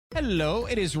Hello,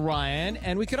 it is Ryan,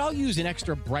 and we could all use an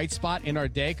extra bright spot in our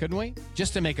day, couldn't we?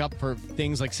 Just to make up for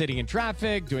things like sitting in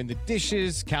traffic, doing the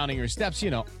dishes, counting your steps,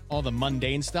 all the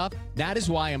mundane stuff. That is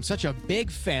why I'm such a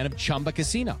big fan of Chumba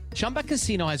Casino. Chumba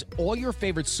Casino has all your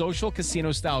favorite social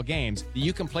casino-style games that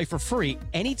you can play for free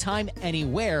anytime,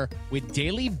 anywhere with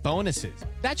daily bonuses.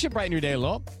 That should brighten your day a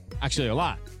little. Actually, a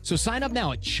lot. So sign up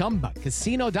now at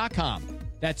ChumbaCasino.com.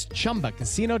 That's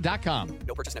ChumbaCasino.com.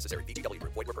 No purchase necessary. VGW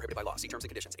Group. Void where prohibited by law. See terms and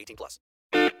conditions. 18+.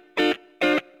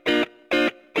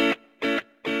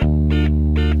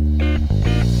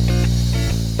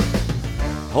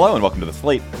 Hello and welcome to the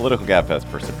Slate Political Gabfest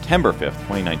for September 5th,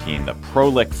 2019, the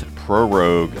Prolix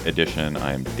Prorogue edition.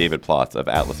 I'm David Plotz of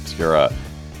Atlas Obscura.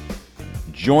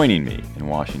 Joining me in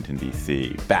Washington,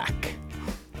 D.C., back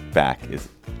is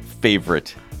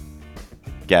favorite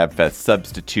Gabfest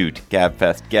substitute,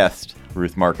 Gabfest guest,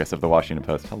 Ruth Marcus of the Washington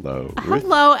Post. Hello, Ruth.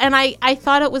 Hello, and I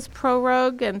thought it was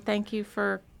prorogue, and thank you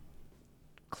for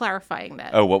clarifying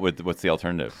that. Oh, what's the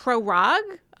alternative?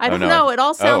 Prorogue? I don't know. It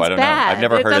all sounds I don't bad. know. I've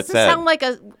never heard it said.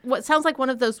 It sounds like one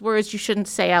of those words you shouldn't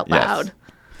say out loud. Yes,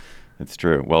 it's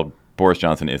true. Well, Boris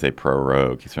Johnson is a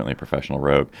pro-rogue. He's certainly a professional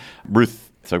rogue. Ruth,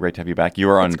 so great to have you back. You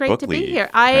are on book leave. It's great to be here.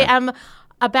 I am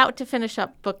about to finish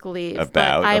up book leave.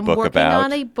 I'm working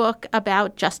on a book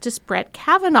about Justice Brett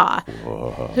Kavanaugh.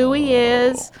 Whoa. Who he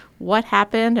is, what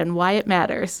happened, and why it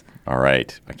matters. All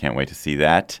right. I can't wait to see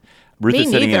that. Ruth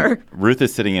is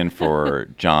sitting in for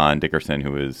John Dickerson,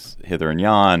 who is hither and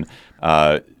yon.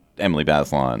 Emily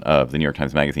Bazelon of the New York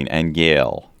Times Magazine and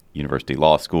Yale University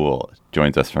Law School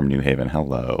joins us from New Haven.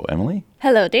 Hello, Emily.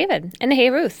 Hello, David. And hey,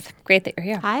 Ruth. Great that you're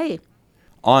here. Hi.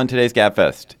 On today's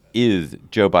Gabfest, is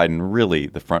Joe Biden really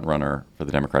the front runner for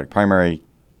the Democratic primary?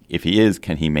 If he is,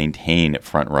 can he maintain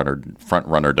front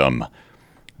runnerdom?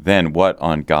 Then what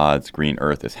on God's green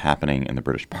earth is happening in the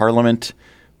British Parliament?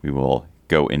 We will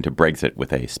go into Brexit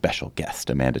with a special guest,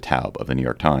 Amanda Taub of the New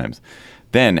York Times.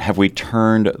 Then, have we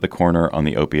turned the corner on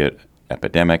the opiate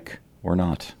epidemic or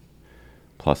not?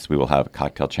 Plus, we will have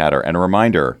cocktail chatter and a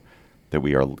reminder that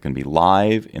we are going to be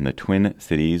live in the Twin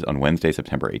Cities on Wednesday,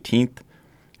 September 18th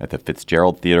at the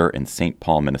Fitzgerald Theater in St.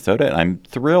 Paul, Minnesota. And I'm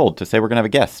thrilled to say we're going to have a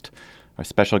guest. Our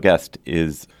special guest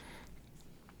is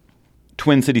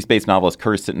Twin Cities-based novelist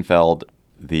Curtis Sittenfeld,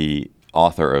 the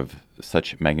author of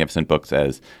such magnificent books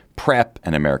as Prep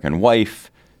and American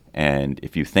Wife, and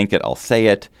If You Think It, I'll Say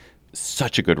It.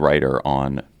 Such a good writer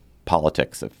on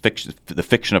politics, of fiction, the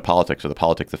fiction of politics, or the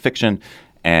politics of fiction.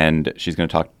 And she's going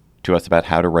to talk to us about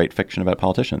how to write fiction about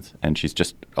politicians. And she's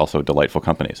just also a delightful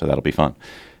company, so that'll be fun.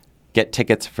 Get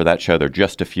tickets for that show. There are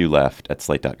just a few left at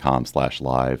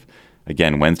slate.com/live.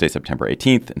 Again, Wednesday, September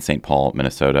 18th in St. Paul,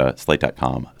 Minnesota,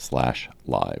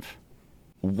 slate.com/live.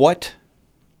 What,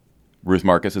 Ruth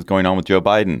Marcus, is going on with Joe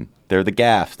Biden? They're the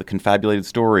gaffes, the confabulated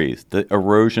stories, the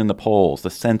erosion in the polls, the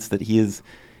sense that he is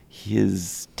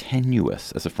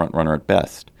tenuous as a front runner at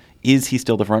best. Is he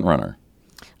still the front runner?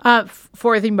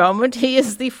 For the moment, he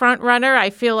is the front runner.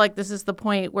 I feel like this is the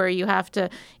point where you have to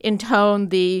intone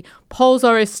the polls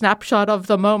are a snapshot of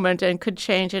the moment and could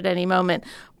change at any moment.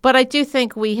 But I do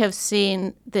think we have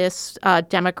seen this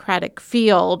Democratic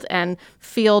field and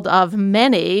field of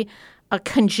many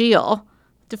congeal.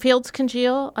 Do fields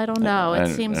congeal? I don't know.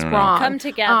 It seems wrong. Come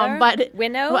together.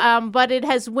 Winnow? But it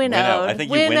has winnowed. I think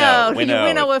you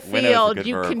winnow a field.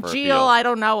 You congeal, I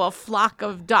don't know, a flock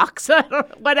of ducks,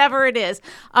 whatever it is.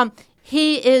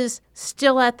 He is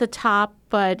still at the top,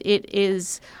 but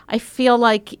I feel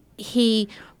like he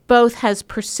both has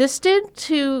persisted,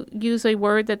 to use a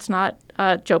word that's not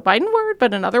a Joe Biden word,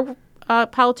 but another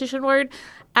politician word,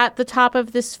 at the top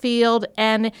of this field,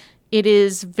 and it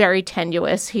is very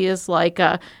tenuous. He is like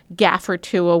a gaff or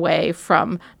two away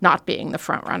from not being the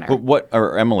front runner. But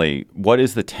Emily, what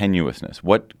is the tenuousness?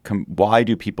 Why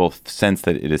do people sense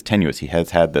that it is tenuous? He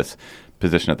has had this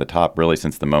position at the top really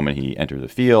since the moment he entered the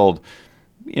field.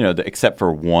 Except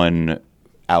for one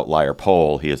outlier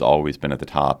poll, he has always been at the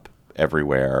top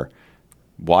everywhere.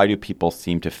 Why do people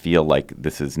seem to feel like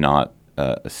this is not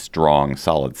a strong,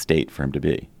 solid state for him to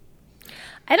be?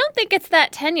 I don't think it's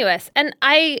that tenuous. And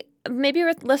maybe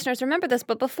listeners remember this,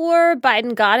 but before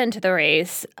Biden got into the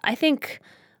race, I think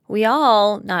we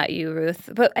all, not you, Ruth,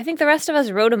 but I think the rest of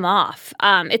us wrote him off.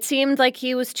 It seemed like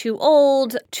he was too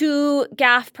old, too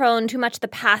gaffe-prone, too much the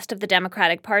past of the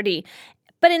Democratic Party.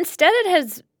 But instead it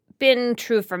has been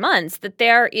true for months that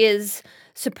there is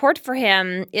support for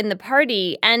him in the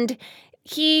party. And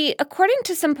he, according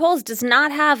to some polls, does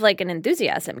not have like an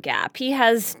enthusiasm gap. He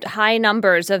has high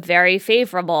numbers of very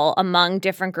favorable among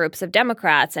different groups of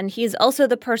Democrats. And he's also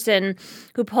the person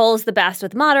who polls the best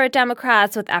with moderate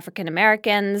Democrats, with African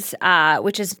Americans,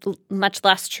 which is much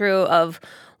less true of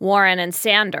Warren and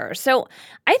Sanders. So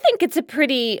I think it's a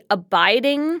pretty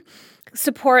abiding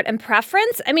support and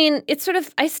preference. I mean, it's sort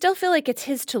of, I still feel like it's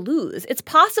his to lose. It's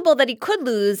possible that he could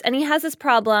lose, and he has this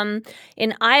problem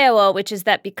in Iowa, which is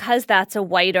that because that's a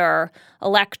whiter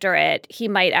electorate, he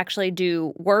might actually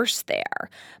do worse there.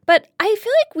 But I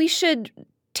feel like we should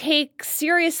take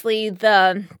seriously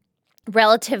the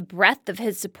relative breadth of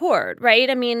his support, right?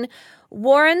 I mean,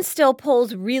 Warren still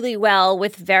polls really well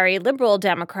with very liberal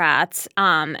Democrats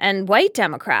and white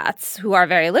Democrats who are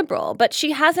very liberal, but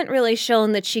she hasn't really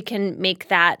shown that she can make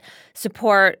that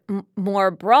support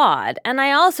more broad. And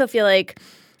I also feel like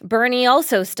Bernie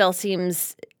also still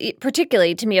seems,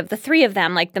 particularly to me of the three of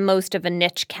them, like the most of a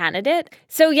niche candidate.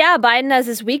 So yeah, Biden has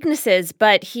his weaknesses,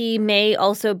 but he may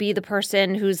also be the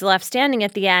person who's left standing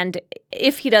at the end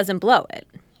if he doesn't blow it.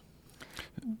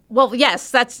 Well, yes,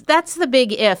 that's the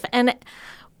big if. And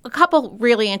a couple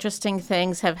really interesting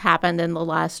things have happened in the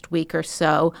last week or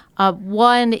so.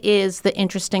 One is the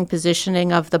interesting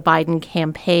positioning of the Biden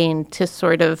campaign to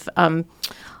sort of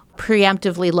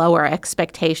preemptively lower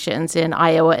expectations in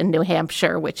Iowa and New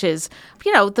Hampshire, which is,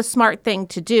 the smart thing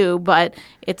to do, but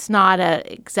it's not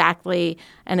exactly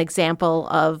an example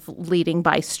of leading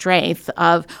by strength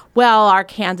of, well, our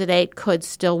candidate could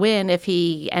still win if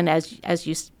he, and as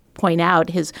you point out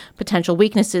his potential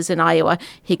weaknesses in Iowa,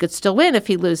 he could still win if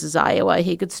he loses Iowa.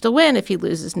 He could still win if he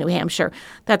loses New Hampshire.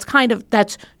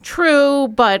 That's true,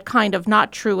 but kind of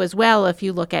not true as well. If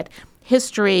you look at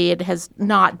history, it has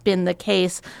not been the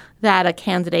case that a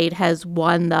candidate has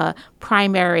won the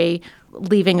primary,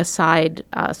 leaving aside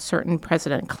certain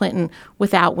President Clinton,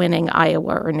 without winning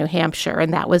Iowa or New Hampshire.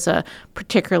 And that was a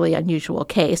particularly unusual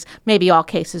case. Maybe all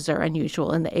cases are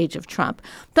unusual in the age of Trump.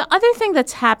 The other thing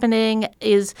that's happening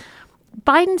is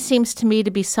Biden seems to me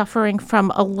to be suffering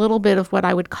from a little bit of what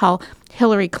I would call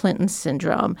Hillary Clinton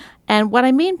syndrome. And what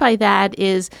I mean by that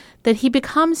is that he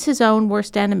becomes his own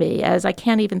worst enemy, as I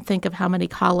can't even think of how many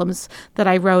columns that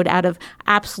I wrote out of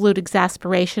absolute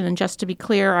exasperation. And just to be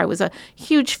clear, I was a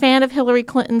huge fan of Hillary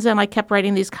Clinton's, and I kept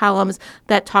writing these columns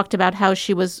that talked about how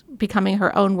she was becoming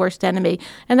her own worst enemy.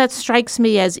 And that strikes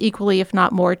me as equally, if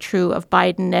not more, true of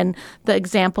Biden. And the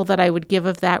example that I would give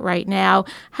of that right now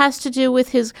has to do with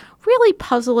his really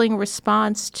puzzling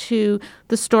response to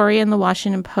the story in the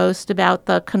Washington Post about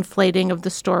the conflating of the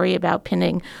story about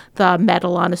pinning the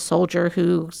medal on a soldier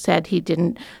who said he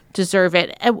didn't deserve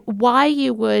it. Why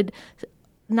you would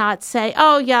not say,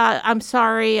 oh, yeah, I'm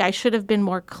sorry, I should have been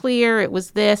more clear. It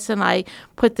was this, and I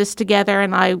put this together,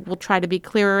 and I will try to be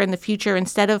clearer in the future,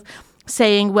 instead of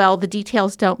saying, well, the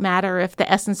details don't matter if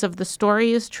the essence of the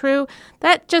story is true.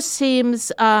 That just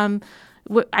seems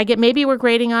maybe we're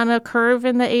grading on a curve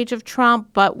in the age of Trump,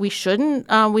 but we shouldn't.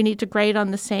 We need to grade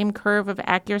on the same curve of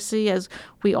accuracy as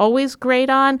we always grade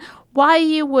on. Why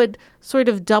you would sort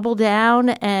of double down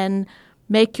and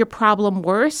make your problem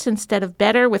worse instead of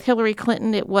better. With Hillary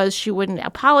Clinton, it was she wouldn't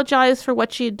apologize for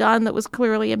what she had done that was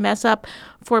clearly a mess up.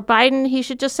 For Biden, he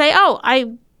should just say, oh,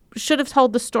 I should have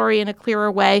told the story in a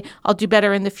clearer way. I'll do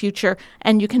better in the future,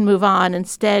 and you can move on.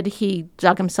 Instead, he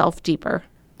dug himself deeper.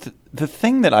 The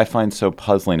thing that I find so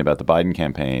puzzling about the Biden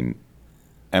campaign,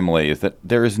 Emily, is that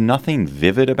there is nothing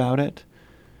vivid about it.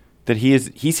 That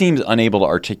he seems unable to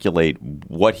articulate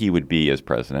what he would be as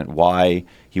president, why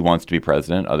he wants to be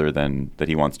president, other than that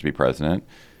he wants to be president.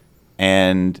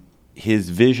 And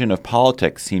his vision of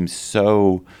politics seems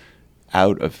so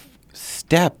out of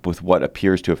step with what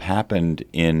appears to have happened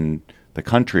in the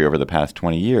country over the past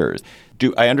 20 years.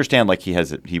 I understand like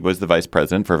he was the vice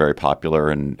president for a very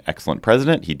popular and excellent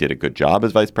president. He did a good job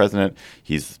as vice president.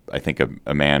 He's, I think,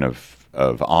 a man of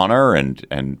honor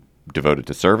and devoted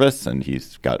to service, and he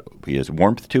has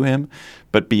warmth to him.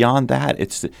 But beyond that,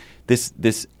 it's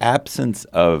this absence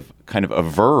of kind of a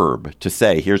verb to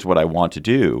say, here's what I want to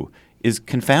do, is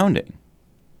confounding.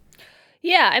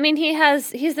 Yeah, I mean,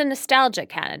 he's the nostalgia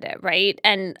candidate, right?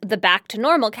 And the back to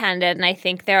normal candidate. And I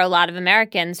think there are a lot of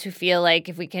Americans who feel like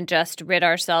if we can just rid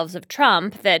ourselves of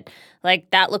Trump, that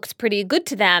looks pretty good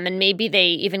to them. And maybe they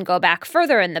even go back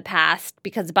further in the past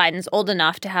because Biden's old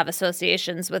enough to have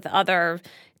associations with other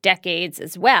decades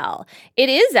as well. It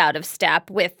is out of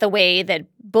step with the way that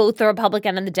both the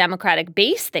Republican and the Democratic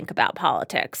base think about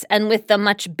politics, and with the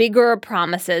much bigger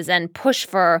promises and push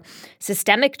for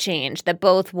systemic change that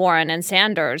both Warren and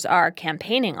Sanders are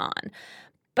campaigning on.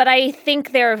 But I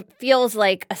think there feels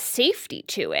like a safety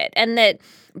to it, and that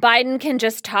Biden can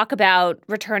just talk about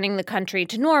returning the country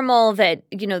to normal, that,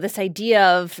 this idea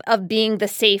of being the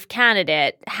safe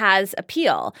candidate has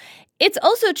appeal. It's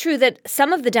also true that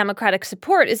some of the Democratic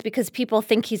support is because people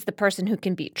think he's the person who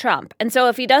can beat Trump. And so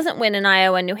if he doesn't win in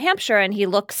Iowa and New Hampshire and he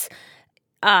looks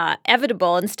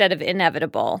evitable instead of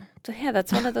inevitable. So yeah,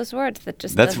 that's one of those words that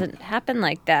just doesn't happen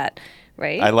like that,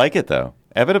 right? I like it, though.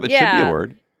 Evitable, it should be a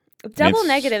word. Double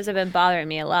negatives have been bothering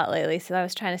me a lot lately, so I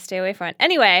was trying to stay away from it.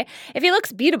 Anyway, if he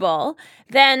looks beatable,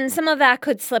 then some of that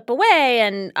could slip away,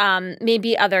 and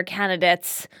maybe other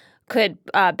candidates could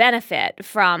benefit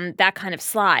from that kind of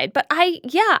slide. But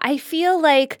I feel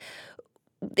like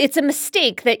it's a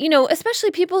mistake that,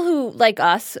 especially people who, like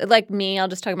us, like me, I'll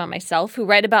just talk about myself, who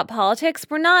write about politics,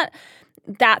 we're not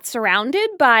that surrounded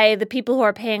by the people who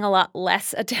are paying a lot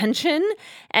less attention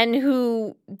and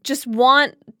who just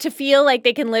want to feel like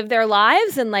they can live their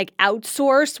lives and like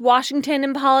outsource Washington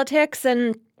and politics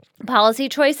and policy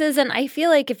choices. And I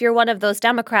feel like if you're one of those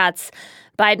Democrats,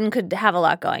 Biden could have a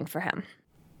lot going for him.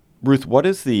 Ruth,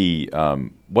 what's the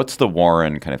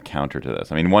Warren kind of counter to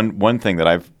this? I mean, one thing that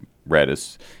I've read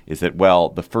is that,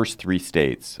 the first three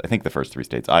states,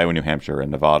 Iowa, New Hampshire,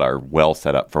 and Nevada, are well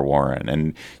set up for Warren.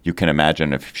 And you can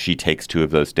imagine if she takes two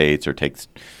of those states or takes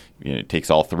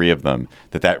all three of them,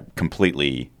 that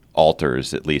completely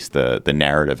alters at least the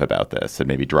narrative about this and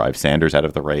maybe drives Sanders out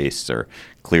of the race or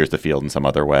clears the field in some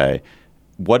other way.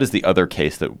 What is the other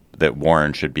case that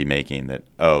Warren should be making that,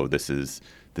 this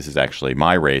is actually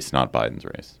my race, not Biden's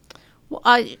race? Well,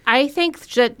 I think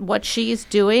that what she's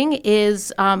doing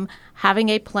is having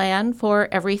a plan for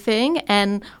everything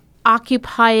and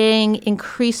occupying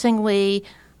increasingly,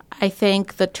 I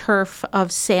think, the turf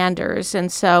of Sanders, and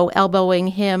so elbowing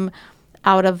him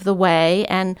out of the way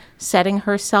and setting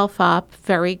herself up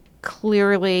very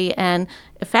clearly and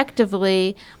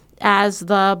effectively as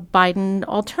the Biden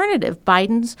alternative.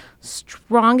 Biden's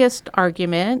strongest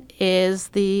argument is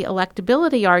the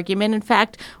electability argument. In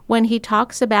fact, when he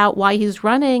talks about why he's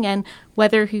running and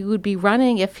whether he would be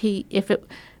running if he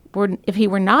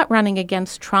were not running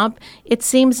against Trump, it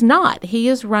seems not. He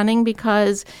is running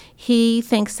because he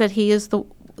thinks that he is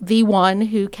the one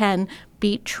who can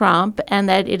beat Trump and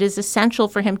that it is essential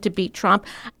for him to beat Trump.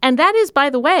 And that is, by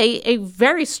the way, a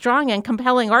very strong and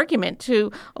compelling argument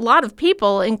to a lot of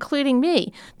people, including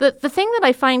me. The thing that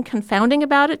I find confounding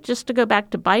about it, just to go back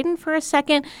to Biden for a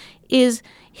second, is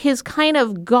his kind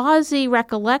of gauzy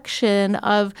recollection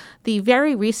of the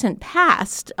very recent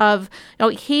past of,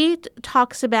 he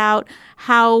talks about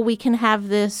how we can have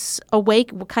this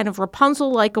kind of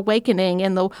Rapunzel-like awakening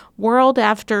in the world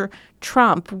after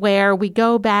Trump, where we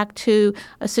go back to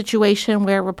a situation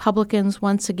where Republicans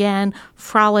once again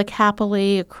frolic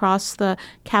happily across the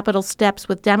Capitol steps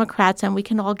with Democrats and we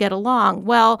can all get along.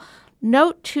 Well,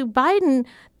 note to Biden,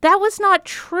 that was not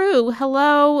true.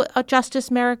 Hello, Justice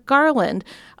Merrick Garland.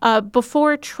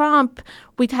 Before Trump,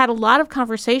 we'd had a lot of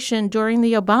conversation during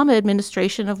the Obama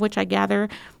administration, of which I gather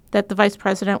that the vice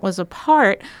president was a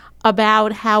part,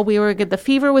 about how the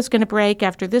fever was going to break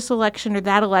after this election or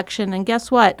that election. And guess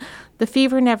what? The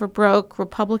fever never broke.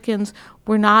 Republicans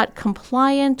were not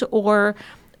compliant or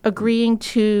agreeing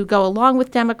to go along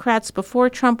with Democrats before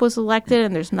Trump was elected,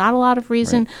 and there's not a lot of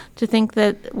reason to think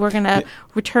that we're going to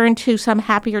return to some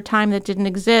happier time that didn't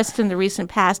exist in the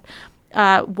recent past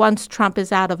once Trump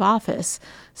is out of office.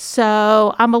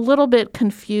 So I'm a little bit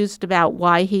confused about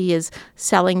why he is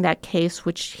selling that case,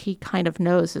 which he kind of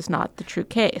knows is not the true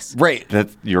case. Right.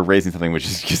 You're raising something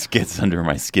which just gets under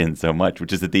my skin so much,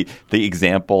 which is that the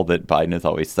example that Biden is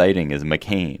always citing is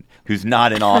McCain, who's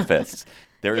not in office.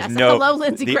 There is hello,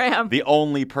 Lindsey Graham. The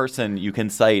only person you can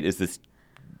cite is this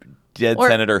dead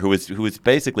senator who was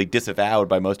basically disavowed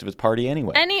by most of his party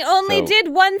anyway. And he only did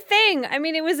one thing. I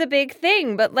mean, it was a big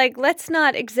thing, but let's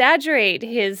not exaggerate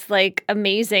his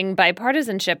amazing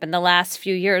bipartisanship in the last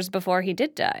few years before he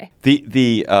did die. Do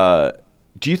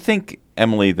you think,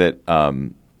 Emily, that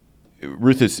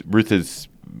Ruth is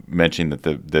mentioning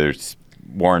that there's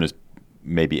Warren is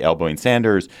maybe elbowing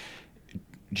Sanders?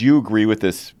 Do you agree with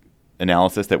this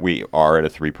analysis that we are at a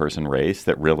three-person race,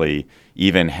 that really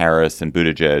even Harris and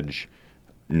Buttigieg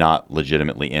not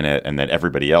legitimately in it, and that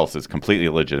everybody else is completely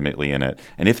legitimately in it?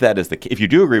 And if that is if you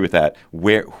do agree with that,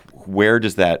 where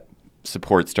does that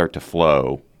support start to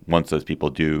flow once those people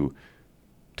do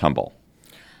tumble?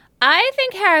 I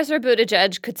think Harris or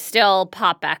Buttigieg could still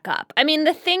pop back up. I mean,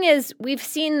 the thing is, we've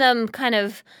seen them kind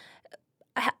of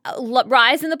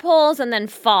rise in the polls and then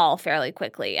fall fairly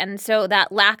quickly. And so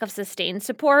that lack of sustained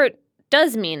support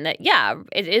does mean that, yeah,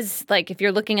 it is like if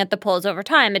you're looking at the polls over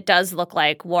time, it does look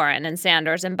like Warren and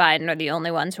Sanders and Biden are the only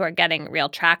ones who are getting real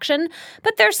traction.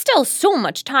 But there's still so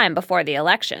much time before the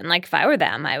election. Like if I were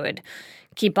them, I would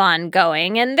keep on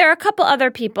going. And there are a couple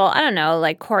other people, I don't know,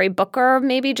 like Cory Booker,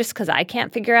 maybe just because I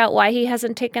can't figure out why he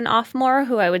hasn't taken off more,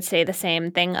 who I would say the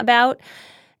same thing about.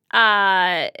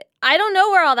 I don't know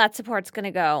where all that support's going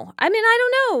to go. I mean, I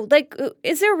don't know. Like,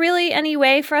 is there really any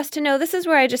way for us to know? This is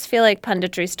where I just feel like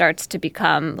punditry starts to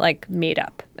become, like, made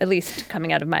up, at least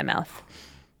coming out of my mouth.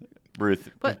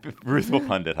 Ruth will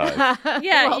punditize.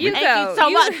 Yeah, Well, you thank go. you so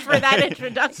much for that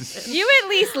introduction. You at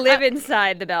least live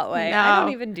inside the Beltway. No. I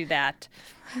don't even do that.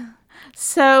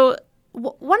 So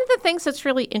one of the things that's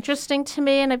really interesting to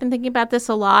me, and I've been thinking about this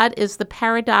a lot, is the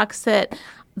paradox that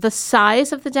the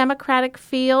size of the Democratic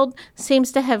field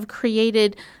seems to have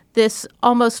created this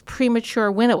almost premature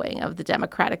winnowing of the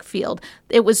Democratic field.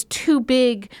 It was too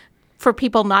big for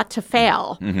people not to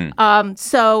fail.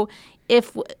 So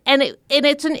it's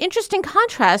an interesting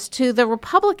contrast to the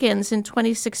Republicans in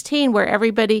 2016, where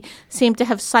everybody seemed to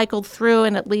have cycled through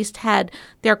and at least had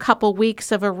their couple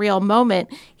weeks of a real moment.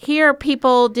 Here,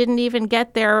 people didn't even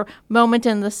get their moment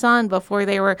in the sun before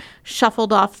they were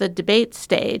shuffled off the debate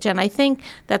stage. And I think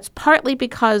that's partly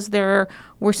because there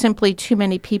were simply too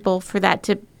many people for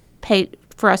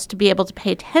us to be able to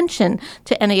pay attention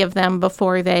to any of them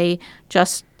before they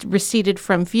just receded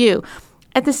from view.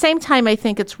 At the same time, I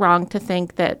think it's wrong to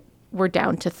think that we're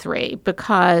down to 3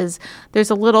 because there's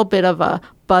a little bit of a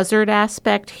buzzard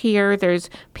aspect here. There's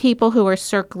people who are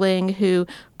circling who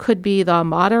could be the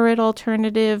moderate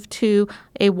alternative to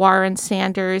a Warren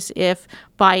Sanders if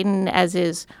Biden, as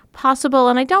is possible.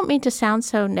 And I don't mean to sound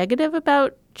so negative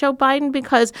about Joe Biden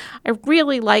because I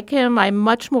really like him. I'm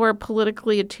much more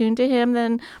politically attuned to him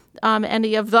than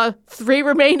any of the 3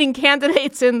 remaining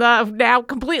candidates in the now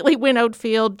completely winnowed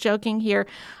field, joking here.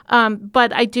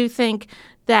 But I do think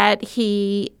that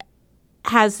he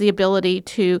has the ability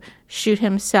to shoot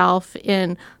himself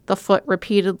in the foot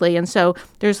repeatedly. And so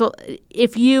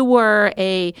if you were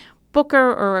a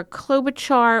Booker or a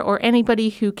Klobuchar or anybody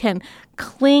who can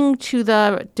cling to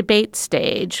the debate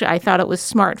stage, I thought it was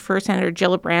smart for Senator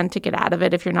Gillibrand to get out of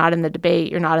it. If you're not in the debate,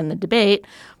 you're not in the debate.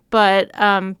 But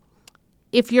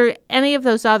if you're any of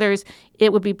those others,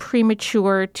 it would be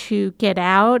premature to get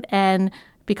out, and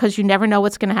because you never know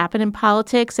what's going to happen in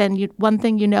politics. And one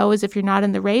thing you know is if you're not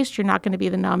in the race, you're not going to be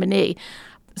the nominee.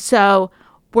 So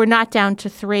we're not down to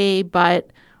 3, but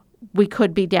we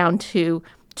could be down to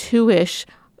 2-ish,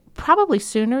 probably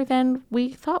sooner than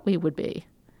we thought we would be.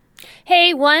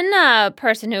 Hey, one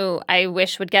person who I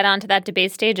wish would get onto that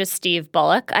debate stage is Steve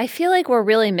Bullock. I feel like we're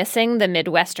really missing the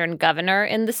Midwestern governor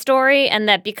in the story, and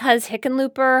that because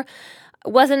Hickenlooper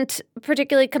wasn't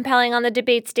particularly compelling on the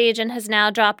debate stage and has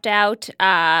now dropped out,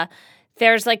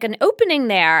 there's like an opening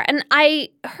there. And I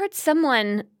heard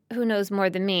someone who knows more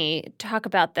than me talk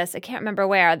about this, I can't remember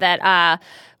where, that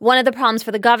one of the problems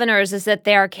for the governors is that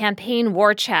their campaign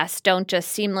war chests don't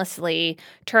just seamlessly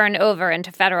turn over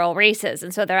into federal races.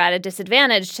 And so they're at a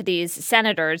disadvantage to these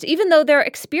senators, even though their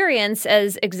experience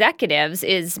as executives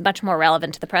is much more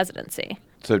relevant to the presidency.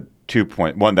 So 2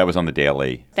 points. One, that was on the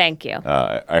Daily. Thank you.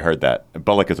 I heard that.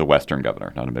 Bullock is a Western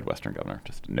governor, not a Midwestern governor.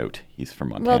 Just a note. He's from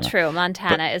Montana. Well, true.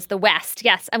 Montana is the West.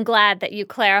 Yes, I'm glad that you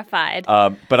clarified.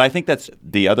 But I think that's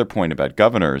the other point about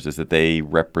governors is that they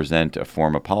represent a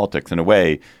form of politics in a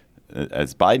way,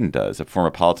 as Biden does, a form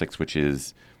of politics which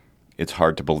is it's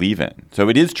hard to believe in. So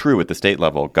it is true at the state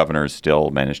level, governors still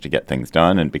manage to get things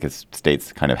done, and because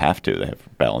states kind of have to. They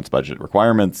have balanced budget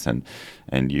requirements,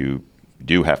 and you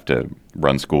do have to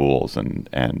run schools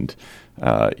and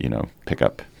pick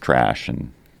up trash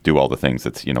and do all the things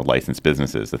that's, licensed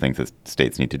businesses, the things that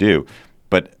states need to do.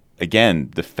 But again,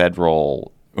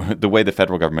 the way the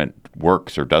federal government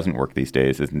works or doesn't work these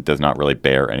days does not really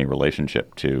bear any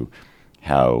relationship to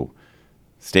how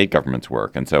state governments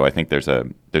work. And so I think there's a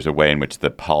way in which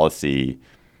the policy,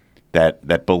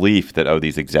 that belief that,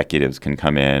 these executives can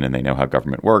come in and they know how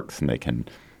government works and they can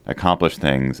accomplish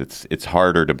things, it's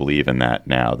harder to believe in that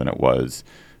now than it was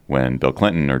when Bill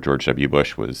Clinton or George W.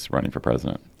 Bush was running for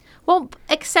president. Well,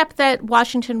 except that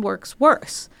Washington works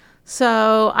worse.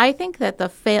 So I think that the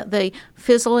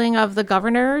fizzling of the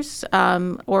governors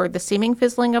or the seeming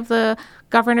fizzling of the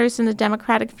governors in the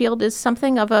Democratic field is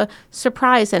something of a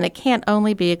surprise, and it can't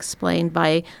only be explained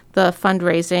by the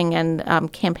fundraising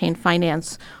and campaign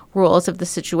finance rules of the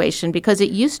situation, because it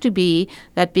used to be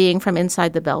that being from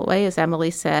inside the Beltway, as Emily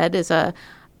said, is a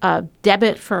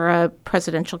debit for a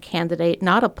presidential candidate,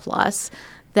 not a plus.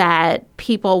 that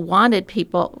people wanted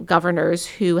governors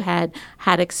who had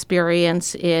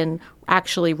experience in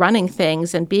actually running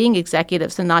things and being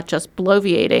executives and not just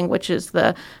bloviating, which is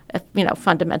the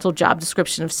fundamental job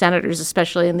description of senators,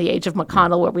 especially in the age of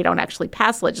McConnell, where we don't actually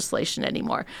pass legislation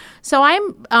anymore. So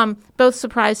I'm both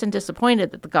surprised and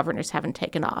disappointed that the governors haven't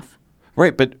taken off.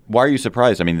 Right, but why are you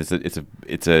surprised? I mean,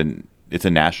 it's a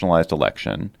nationalized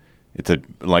election. It's an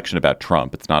election about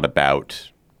Trump. It's not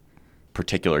about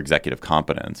particular executive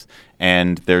competence.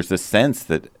 And there's this sense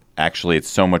that actually it's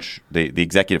so much the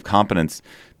executive competence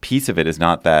piece of it is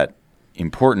not that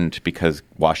important because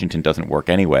Washington doesn't work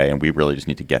anyway, and we really just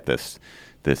need to get this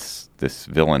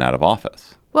villain out of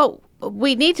office. Well,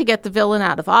 we need to get the villain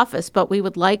out of office, but we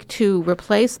would like to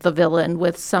replace the villain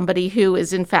with somebody who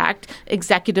is, in fact,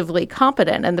 executively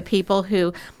competent. And the people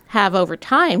who have over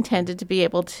time tended to be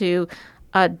able to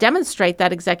demonstrate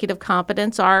that executive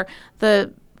competence are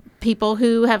the people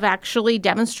who have actually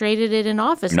demonstrated it in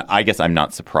office. I guess I'm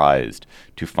not surprised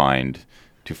to find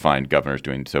governors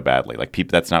doing so badly. Like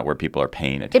that's not where people are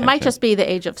paying attention. It might just be the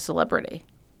age of celebrity.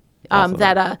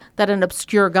 That an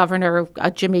obscure governor,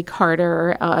 Jimmy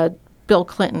Carter, Bill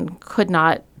Clinton could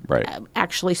not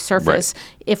actually surface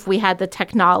if we had the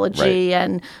technology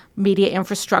and media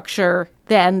infrastructure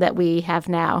then that we have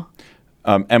now.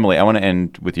 Emily, I want to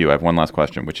end with you. I have one last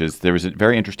question, which is there was a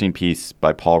very interesting piece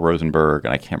by Paul Rosenberg,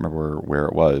 and I can't remember where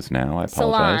it was now. I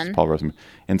apologize. Salon. Paul Rosenberg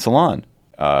in Salon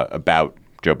about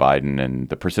Joe Biden and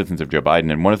the persistence of Joe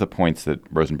Biden. And one of the points that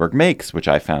Rosenberg makes, which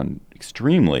I found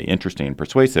extremely interesting and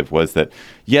persuasive, was that,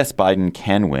 yes, Biden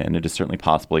can win. It is certainly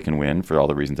possible he can win for all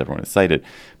the reasons everyone has cited,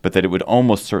 but that it would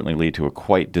almost certainly lead to a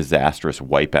quite disastrous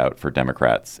wipeout for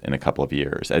Democrats in a couple of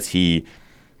years, as he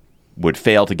would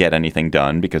fail to get anything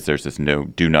done because there's this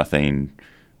do-nothing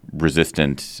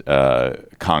resistant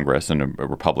Congress, and a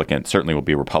Republican certainly will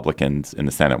be Republicans in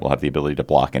the Senate will have the ability to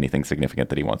block anything significant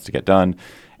that he wants to get done.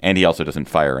 And he also doesn't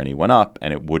fire anyone up,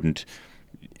 and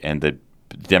the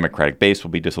Democratic base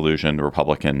will be disillusioned. The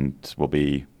Republicans will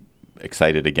be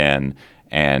excited again,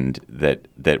 and that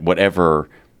whatever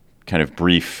kind of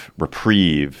brief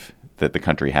reprieve that the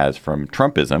country has from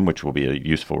Trumpism, which will be a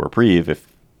useful reprieve if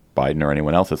Biden or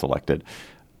anyone else is elected,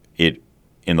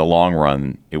 in the long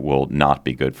run, it will not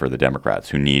be good for the Democrats,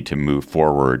 who need to move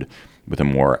forward with a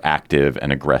more active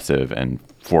and aggressive and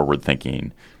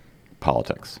forward-thinking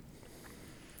politics.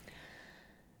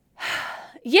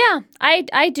 Yeah,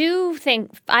 I do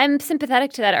think I'm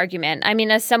sympathetic to that argument. I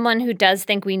mean, as someone who does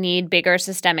think we need bigger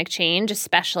systemic change,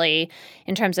 especially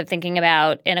in terms of thinking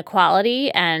about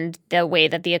inequality and the way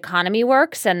that the economy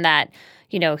works, and that,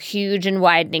 huge and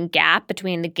widening gap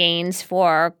between the gains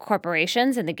for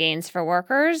corporations and the gains for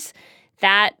workers,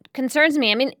 that concerns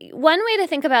me. I mean, one way to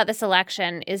think about this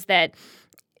election is that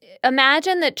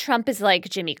imagine that Trump is like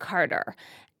Jimmy Carter,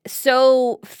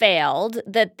 so failed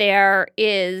that there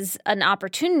is an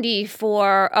opportunity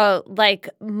for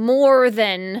more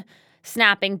than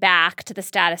snapping back to the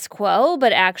status quo,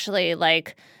 but actually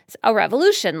like a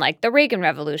revolution, like the Reagan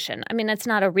Revolution. I mean, it's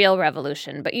not a real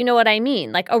revolution, but you know what I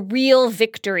mean, like a real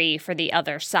victory for the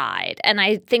other side. And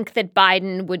I think that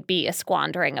Biden would be a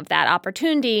squandering of that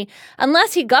opportunity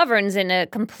unless he governs in a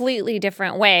completely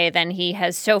different way than he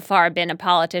has so far been a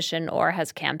politician or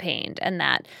has campaigned. And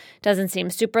that doesn't seem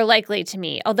super likely to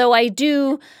me, although I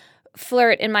do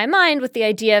flirt in my mind with the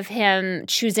idea of him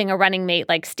choosing a running mate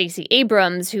like Stacey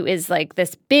Abrams, who is like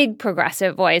this big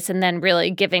progressive voice, and then really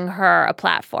giving her a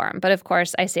platform. But of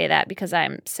course, I say that because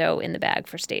I'm so in the bag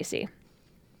for Stacey.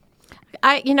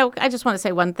 I just want to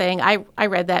say one thing. I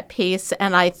read that piece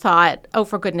and I thought, oh,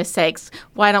 for goodness sakes,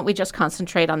 why don't we just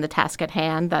concentrate on the task at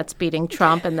hand? That's beating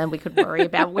Trump, and then we could worry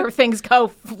about where things go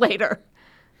later.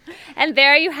 And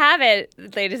there you have it,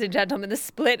 ladies and gentlemen, the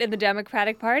split in the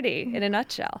Democratic Party in a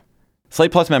nutshell.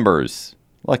 Slate Plus members,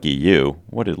 lucky you.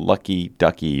 What a lucky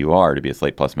ducky you are to be a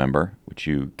Slate Plus member, which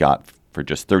you got for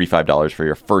just $35 for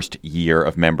your first year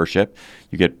of membership.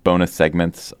 You get bonus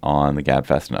segments on the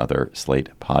GabFest and other Slate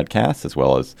podcasts, as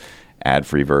well as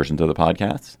ad-free versions of the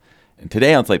podcasts. And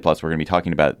today on Slate Plus, we're going to be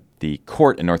talking about the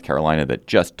court in North Carolina that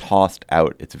just tossed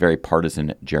out its very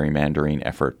partisan gerrymandering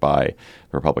effort by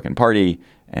the Republican Party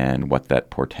and what that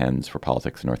portends for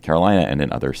politics in North Carolina and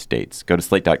in other states. Go to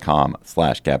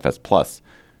slate.com/GabFestPlus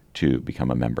to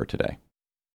become a member today.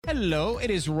 Hello,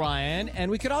 it is Ryan, and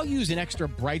we could all use an extra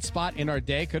bright spot in our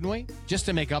day, couldn't we? Just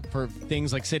to make up for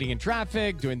things like sitting in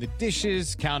traffic, doing the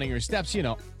dishes, counting your steps,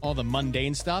 all the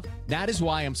mundane stuff. That is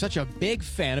why I'm such a big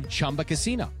fan of Chumba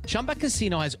Casino. Chumba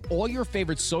Casino has all your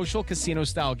favorite social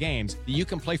casino-style games that you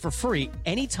can play for free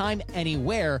anytime,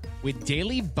 anywhere with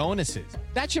daily bonuses.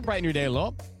 That should brighten your day a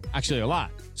little. Actually, a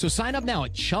lot. So sign up now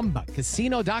at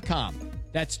ChumbaCasino.com.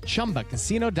 That's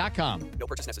ChumbaCasino.com. No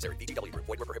purchase necessary. VGW Group.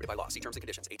 Void where prohibited by law. See terms and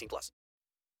conditions. 18+.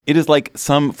 It is like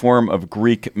some form of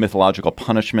Greek mythological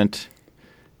punishment.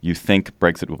 You think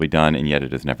Brexit will be done, and yet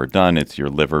it is never done. It's your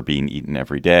liver being eaten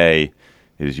every day.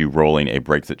 It is you rolling a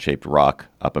Brexit-shaped rock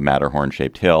up a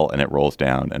Matterhorn-shaped hill, and it rolls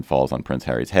down and falls on Prince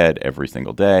Harry's head every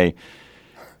single day.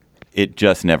 It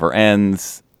just never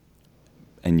ends,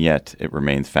 and yet it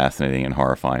remains fascinating and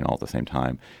horrifying all at the same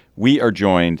time. We are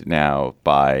joined now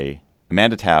by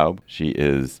Amanda Taub. She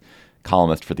is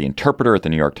columnist for The Interpreter at the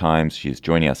New York Times. She's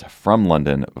joining us from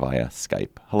London via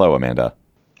Skype. Hello, Amanda.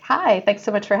 Hi, thanks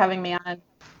so much for having me on.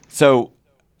 So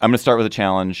I'm going to start with a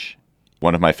challenge.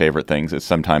 One of my favorite things is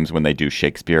sometimes when they do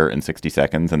Shakespeare in 60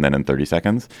 seconds and then in 30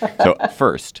 seconds. So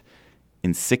first,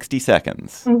 in 60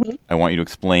 seconds, I want you to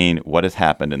explain what has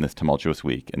happened in this tumultuous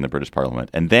week in the British Parliament.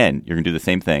 And then you're going to do the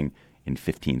same thing in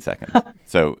 15 seconds.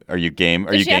 So are you game?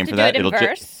 Are you game for that? It'll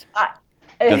verse?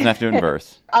 Doesn't have to do it in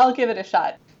verse. I'll give it a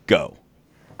shot. Go.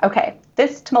 Okay,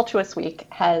 this tumultuous week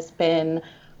has been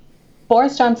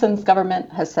Boris Johnson's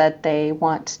government has said they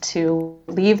want to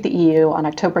leave the EU on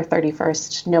October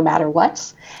 31st, no matter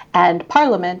what. And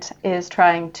Parliament is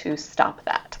trying to stop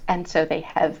that. And so they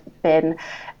have been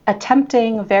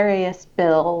attempting various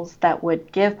bills that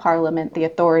would give Parliament the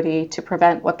authority to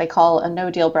prevent what they call a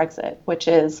no-deal Brexit, which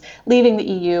is leaving the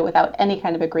EU without any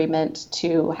kind of agreement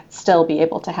to still be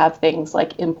able to have things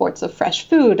like imports of fresh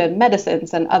food and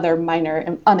medicines and other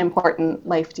minor, unimportant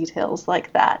life details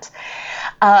like that.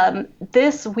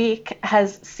 This week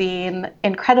has seen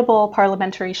incredible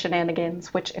parliamentary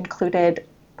shenanigans, which included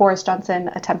Boris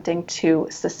Johnson attempting to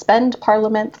suspend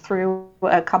Parliament through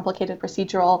a complicated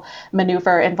procedural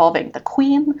maneuver involving the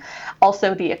Queen,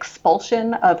 also the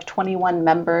expulsion of 21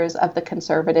 members of the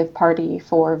Conservative Party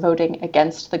for voting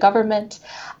against the government.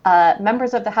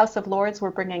 Members of the House of Lords were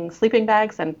bringing sleeping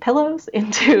bags and pillows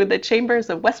into the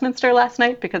chambers of Westminster last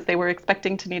night because they were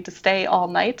expecting to need to stay all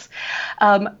night.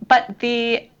 But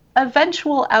the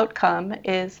eventual outcome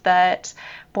is that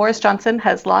Boris Johnson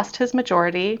has lost his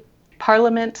majority.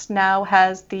 Parliament now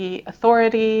has the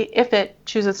authority, if it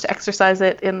chooses to exercise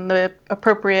it in the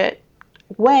appropriate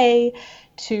way,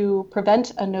 to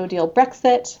prevent a no-deal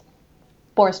Brexit.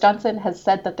 Boris Johnson has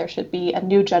said that there should be a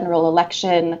new general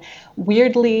election.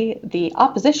 Weirdly, the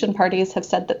opposition parties have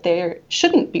said that there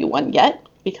shouldn't be one yet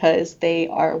because they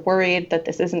are worried that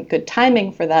this isn't good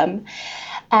timing for them.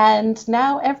 And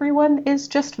now everyone is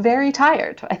just very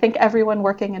tired. I think everyone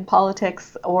working in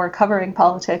politics or covering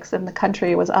politics in the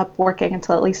country was up working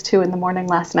until at least 2 a.m.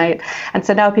 last night. And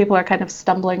so now people are kind of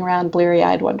stumbling around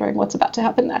bleary-eyed wondering what's about to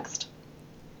happen next.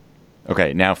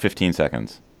 Okay, now 15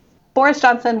 seconds. Boris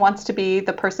Johnson wants to be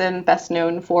the person best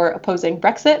known for opposing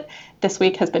Brexit. This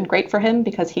week has been great for him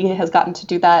because he has gotten to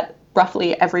do that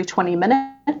roughly every 20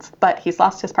 minutes, but he's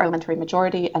lost his parliamentary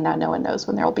majority, and now no one knows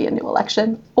when there will be a new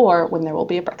election or when there will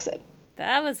be a Brexit.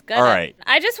 That was good. All right.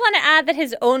 I just want to add that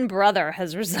his own brother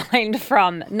has resigned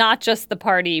from not just the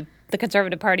party, the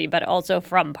Conservative Party, but also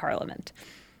from Parliament.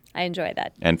 I enjoy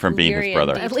that. And from being his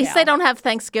brother. At least they don't have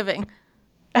Thanksgiving.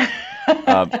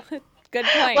 Good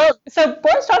point. Well, so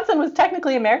Boris Johnson was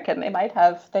technically American. They might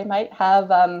have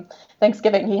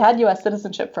Thanksgiving. He had U.S.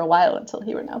 citizenship for a while until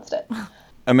he renounced it.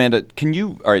 Amanda,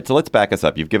 all right, so let's back us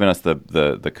up. You've given us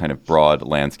the kind of broad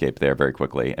landscape there very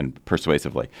quickly and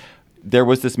persuasively. There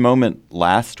was this moment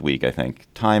last week, I think.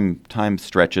 Time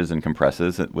stretches and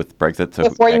compresses with Brexit. So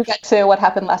before you get to what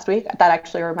happened last week, that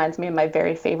actually reminds me of my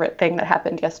very favorite thing that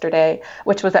happened yesterday,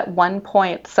 which was at one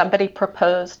point somebody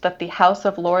proposed that the House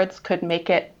of Lords could make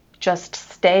it just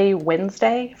stay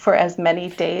Wednesday for as many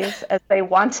days as they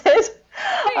wanted.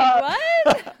 Wait,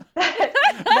 what?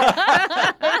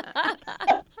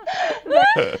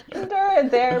 Under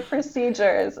their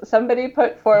procedures, somebody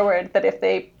put forward that if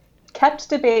they kept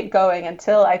debate going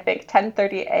until, I think,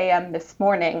 10:30 a.m. this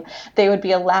morning, they would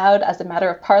be allowed, as a matter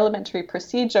of parliamentary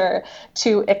procedure,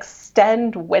 to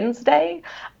extend Wednesday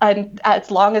as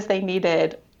long as they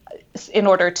needed in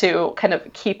order to kind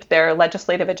of keep their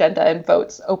legislative agenda and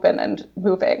votes open and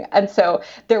moving. And so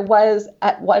there was,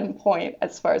 at one point,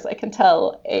 as far as I can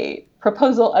tell, a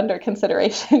proposal under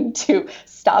consideration to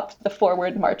stop the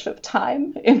forward march of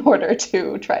time in order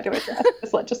to try to address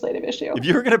this legislative issue. If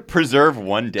you were going to preserve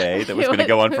one day that was going to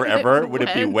go on forever, would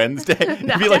it be Wednesday?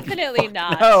 No, be like, definitely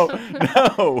not.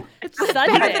 No. It's Better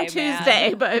Sunday, than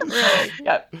Tuesday, but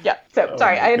Yeah. So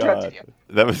sorry, I interrupted you.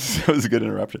 That was a good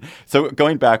interruption. So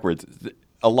going backwards,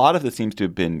 a lot of this seems to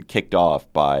have been kicked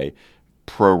off by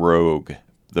prorogue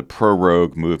the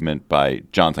pro-rogue movement by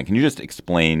Johnson. Can you just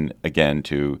explain again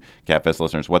to GabFest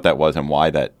listeners what that was and why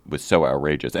that was so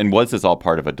outrageous? And was this all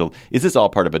part of is this all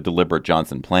part of a deliberate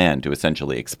Johnson plan to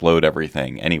essentially explode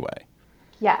everything anyway?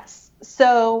 Yes.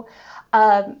 So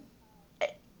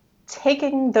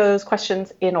taking those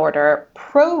questions in order,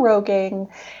 proroguing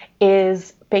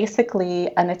is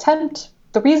basically an attempt.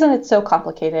 The reason it's so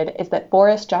complicated is that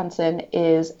Boris Johnson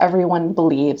is, everyone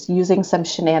believes, using some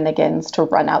shenanigans to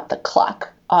run out the clock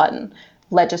on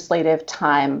legislative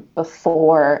time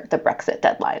before the Brexit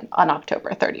deadline on October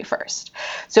 31st.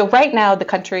 So right now, the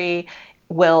country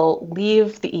will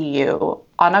leave the EU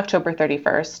on October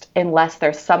 31st unless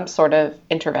there's some sort of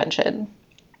intervention.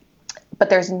 But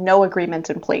there's no agreement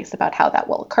in place about how that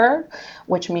will occur,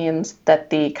 which means that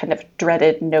the kind of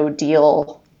dreaded no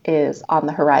deal is on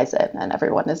the horizon and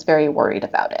everyone is very worried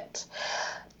about it.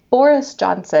 Boris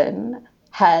Johnson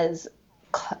has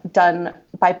done,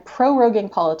 by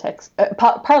proroguing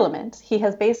Parliament, he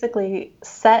has basically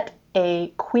set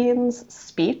a Queen's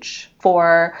speech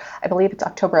for, I believe it's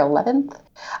October 11th,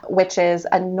 which is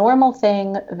a normal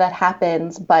thing that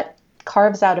happens, but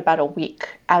carves out about a week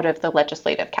out of the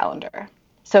legislative calendar.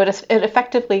 So it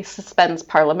effectively suspends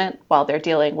Parliament while they're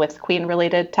dealing with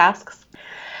Queen-related tasks.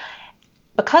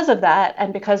 Because of that,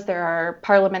 and because there are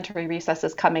parliamentary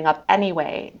recesses coming up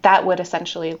anyway, that would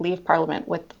essentially leave Parliament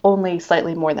with only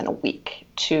slightly more than a week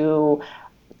to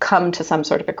come to some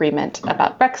sort of agreement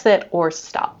about Brexit or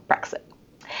stop Brexit.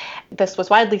 This was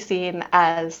widely seen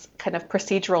as kind of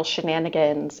procedural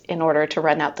shenanigans in order to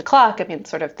run out the clock. I mean,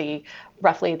 sort of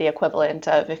roughly the equivalent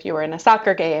of if you were in a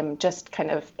soccer game, just kind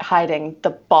of hiding the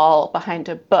ball behind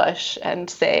a bush and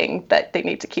saying that they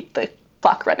need to keep the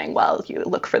clock running while you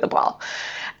look for the ball.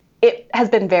 It has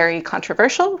been very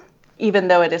controversial, even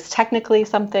though it is technically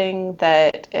something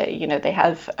that, they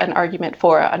have an argument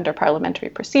for under parliamentary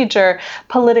procedure.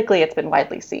 Politically, it's been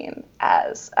widely seen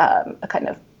as a kind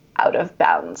of out of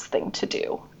bounds thing to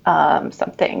do,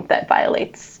 something that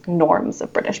violates norms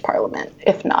of British Parliament,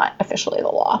 if not officially the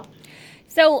law.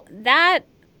 So that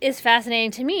is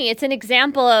fascinating to me. It's an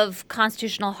example of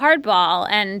constitutional hardball,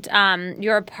 and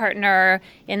your partner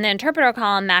in the Interpreter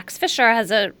column, Max Fisher, has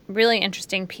a really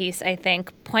interesting piece, I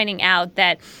think, pointing out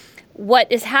that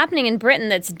what is happening in Britain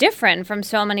that's different from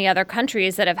so many other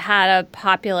countries that have had a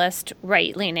populist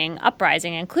right-leaning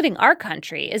uprising, including our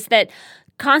country, is that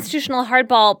constitutional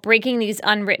hardball, breaking these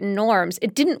unwritten norms,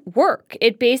 it didn't work.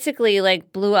 It basically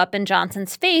blew up in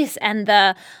Johnson's face, and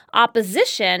the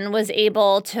opposition was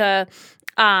able to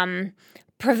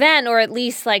prevent or at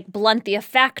least blunt the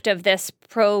effect of this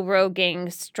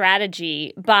proroguing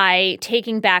strategy by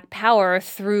taking back power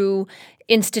through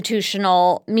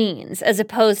institutional means, as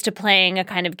opposed to playing a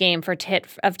kind of game for tit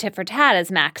for tat,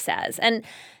 as Max says. And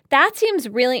that seems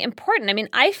really important. I mean,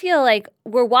 I feel like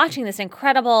we're watching this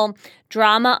incredible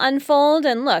drama unfold.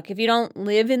 And look, if you don't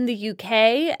live in the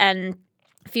UK and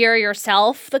fear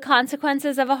yourself the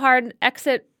consequences of a hard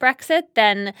Brexit,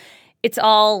 then it's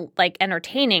all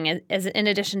entertaining as in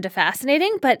addition to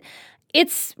fascinating. But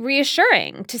it's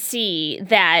reassuring to see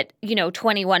that,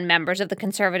 21 members of the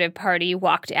Conservative Party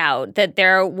walked out, that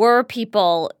there were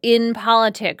people in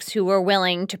politics who were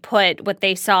willing to put what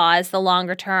they saw as the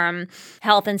longer term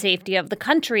health and safety of the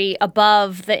country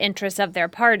above the interests of their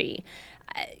party.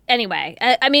 Anyway,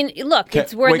 I mean, look,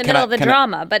 we're in the middle of the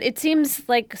drama, but it seems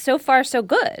like so far so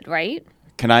good, right?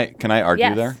 Can I argue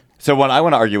Yes. there? So what I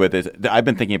want to argue with is I've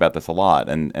been thinking about this a lot,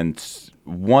 and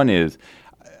one is,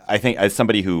 I think as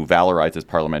somebody who valorizes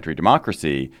parliamentary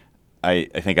democracy, I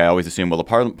think I always assume, well,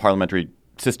 the parliamentary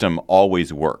system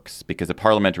always works because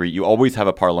you always have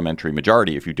a parliamentary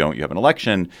majority. If you don't, you have an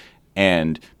election,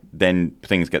 and then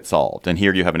things get solved. And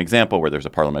here you have an example where there's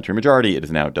a parliamentary majority. It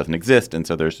doesn't exist, and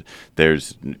so there's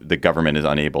the government is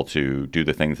unable to do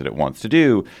the things that it wants to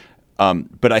do.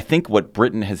 But I think what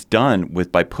Britain has done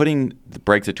by putting the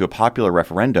Brexit to a popular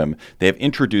referendum, they have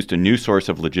introduced a new source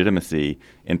of legitimacy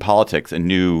in politics, a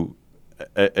new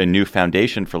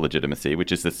foundation for legitimacy,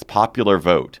 which is this popular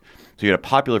vote. So you had a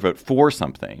popular vote for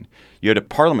something. You had a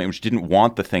parliament which didn't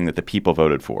want the thing that the people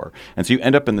voted for. And so you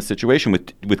end up in the situation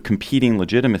with competing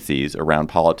legitimacies around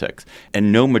politics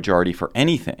and no majority for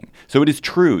anything. So it is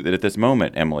true that at this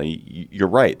moment, Emily, you're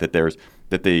right, that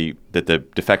the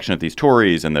defection of these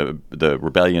Tories and the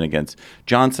rebellion against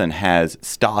Johnson has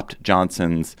stopped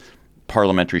Johnson's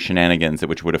parliamentary shenanigans,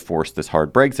 which would have forced this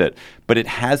hard Brexit. But it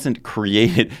hasn't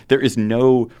created – there is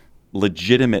no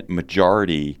legitimate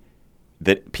majority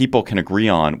that people can agree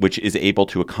on, which is able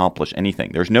to accomplish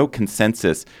anything. There's no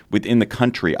consensus within the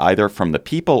country, either from the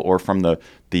people or from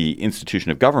the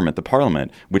institution of government, the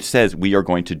parliament, which says we are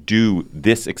going to do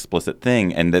this explicit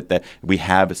thing and that we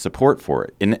have support for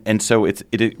it. And so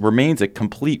it remains a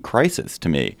complete crisis to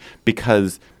me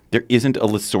because there isn't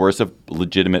a source of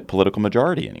legitimate political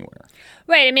majority anywhere.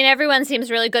 Right. I mean, everyone seems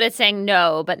really good at saying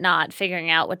no, but not figuring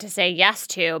out what to say yes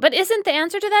to. But isn't the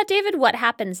answer to that, David, what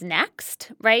happens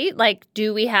next? Right? Like,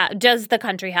 does the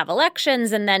country have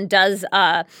elections? And then does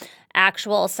a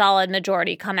actual solid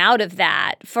majority come out of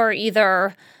that for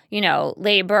either,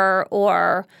 Labor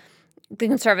or the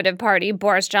Conservative Party,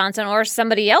 Boris Johnson, or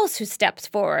somebody else who steps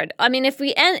forward? I mean, if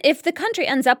the country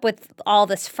ends up with all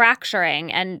this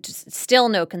fracturing and still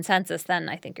no consensus, then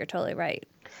I think you're totally right.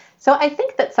 So I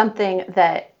think that something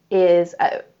that is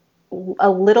a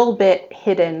little bit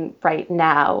hidden right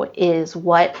now is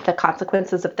what the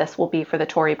consequences of this will be for the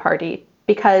Tory party.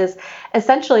 Because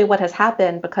essentially what has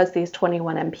happened, because these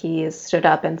 21 MPs stood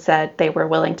up and said they were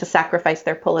willing to sacrifice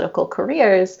their political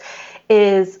careers,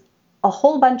 is a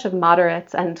whole bunch of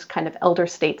moderates and kind of elder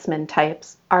statesman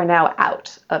types are now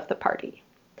out of the party.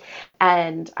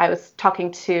 And I was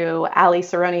talking to Ali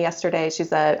Saroni yesterday.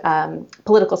 She's a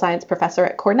political science professor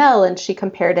at Cornell, and she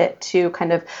compared it to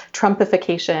kind of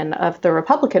Trumpification of the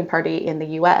Republican Party in the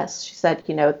US. She said,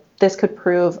 this could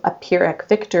prove a Pyrrhic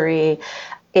victory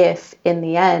if in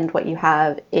the end what you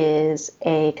have is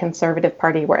a conservative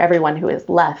party where everyone who is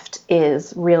left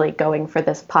is really going for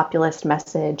this populist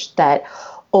message that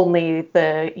only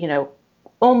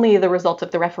the result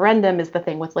of the referendum is the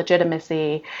thing with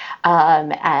legitimacy,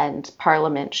 and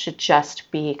Parliament should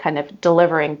just be kind of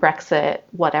delivering Brexit,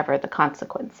 whatever the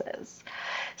consequences.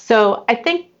 So I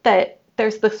think that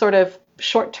there's this sort of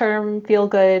short-term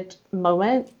feel-good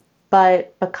moment,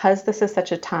 but because this is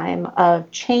such a time of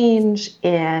change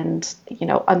and,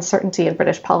 uncertainty in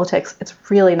British politics, it's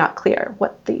really not clear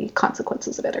what the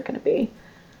consequences of it are going to be.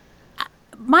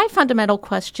 My fundamental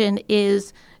question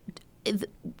is,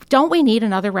 don't we need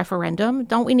another referendum?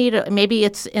 Don't we need maybe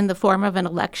it's in the form of an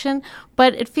election,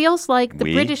 but it feels like the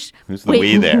British... Who's the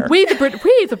we there? We,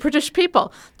 the British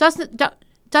people. Doesn't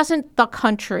the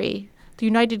country, the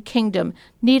United Kingdom,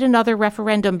 need another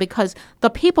referendum because the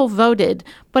people voted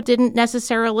but didn't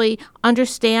necessarily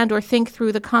understand or think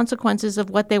through the consequences of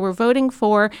what they were voting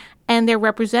for, and their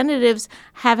representatives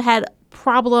have had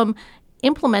problem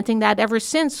implementing that ever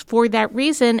since for that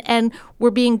reason, and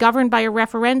we're being governed by a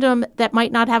referendum that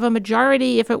might not have a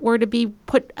majority if it were to be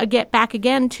put back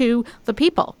again to the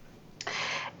people?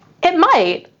 It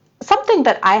might. Something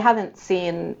that I haven't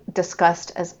seen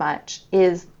discussed as much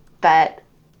is that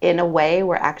in a way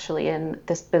we're actually in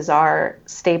this bizarre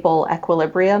stable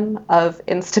equilibrium of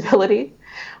instability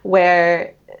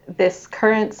where this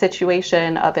current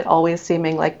situation of it always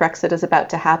seeming like Brexit is about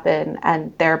to happen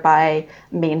and thereby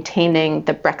maintaining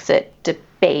the Brexit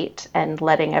debate and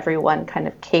letting everyone kind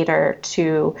of cater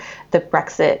to the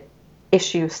Brexit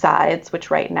issue sides,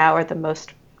 which right now are the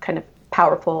most kind of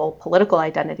powerful political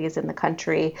identities in the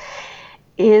country,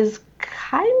 is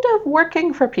kind of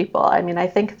working for people. I mean, I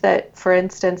think that, for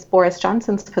instance, Boris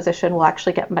Johnson's position will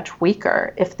actually get much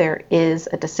weaker if there is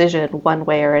a decision one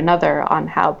way or another on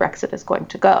how Brexit is going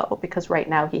to go, because right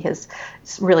now he has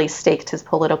really staked his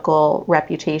political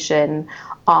reputation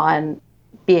on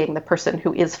being the person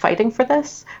who is fighting for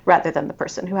this rather than the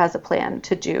person who has a plan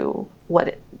to do what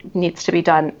it needs to be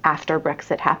done after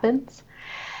Brexit happens.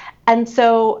 And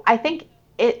so I think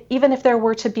even if there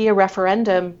were to be a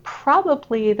referendum,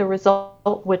 probably the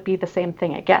result would be the same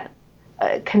thing again.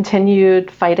 Continued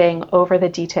fighting over the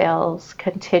details,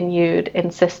 continued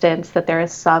insistence that there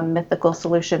is some mythical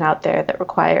solution out there that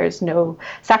requires no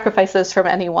sacrifices from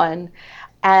anyone.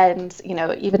 And,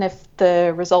 even if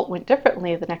the result went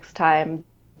differently the next time,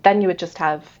 then you would just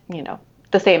have,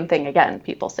 the same thing again,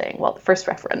 people saying, well, the first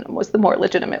referendum was the more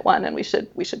legitimate one and we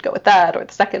should go with that, or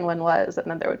the second one was,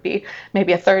 and then there would be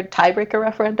maybe a third tiebreaker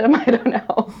referendum. I don't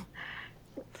know.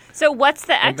 So what's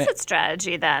the exit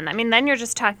strategy then? I mean, then you're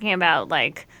just talking about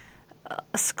like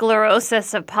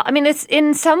sclerosis of it's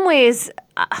in some ways,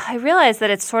 I realize that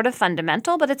it's sort of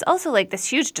fundamental, but it's also like this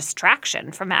huge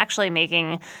distraction from actually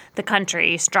making the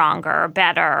country stronger,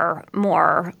 better,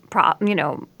 more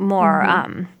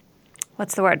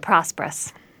what's the word?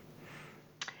 Prosperous.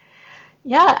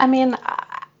 Yeah, I mean,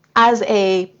 as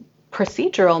a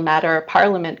procedural matter,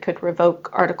 Parliament could revoke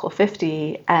Article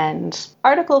 50, and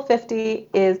Article 50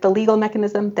 is the legal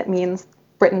mechanism that means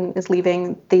Britain is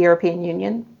leaving the European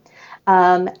Union.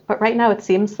 But right now it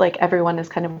seems like everyone is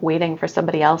kind of waiting for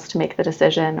somebody else to make the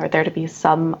decision, or there to be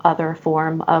some other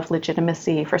form of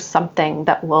legitimacy for something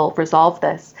that will resolve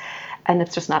this. and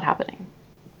it's just not happening.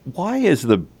 Why is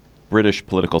the British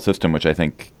political system, which I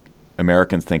think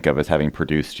Americans think of as having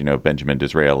produced, Benjamin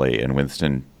Disraeli and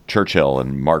Winston Churchill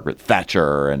and Margaret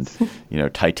Thatcher and,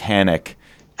 Titanic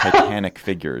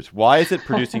figures. Why is it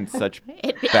producing such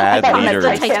bad leaders?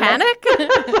 The Titanic?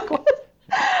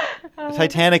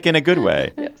 Titanic in a good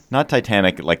way. Yes. Not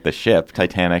Titanic like the ship.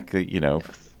 Titanic,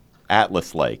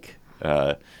 Atlas-like.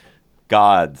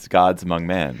 Gods among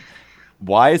men.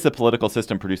 Why is the political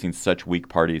system producing such weak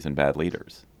parties and bad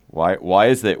leaders? Why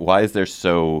is there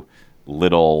so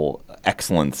little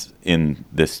excellence in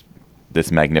this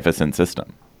magnificent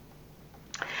system?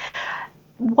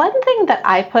 One thing that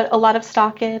I put a lot of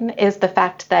stock in is the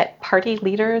fact that party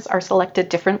leaders are selected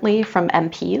differently from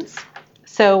MPs.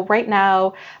 So right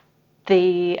now,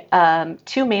 the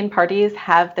two main parties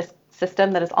have this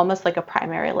system that is almost like a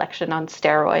primary election on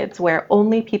steroids, where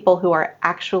only people who are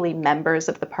actually members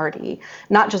of the party,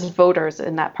 not just voters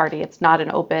in that party, it's not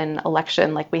an open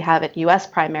election like we have at US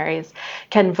primaries,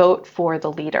 can vote for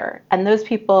the leader. And those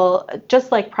people,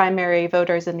 just like primary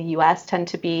voters in the US, tend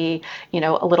to be,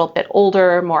 a little bit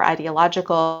older, more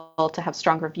ideological, to have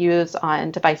stronger views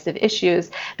on divisive issues.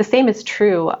 The same is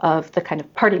true of the kind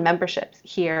of party memberships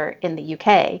here in the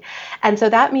UK. And so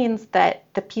that means that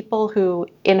the people who,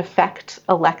 in effect,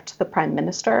 elect the prime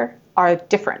minister are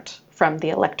different from the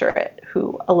electorate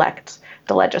who elect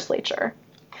the legislature.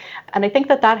 And I think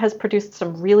that has produced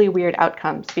some really weird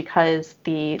outcomes, because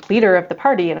the leader of the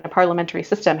party in a parliamentary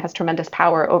system has tremendous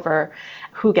power over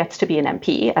who gets to be an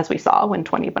MP, as we saw when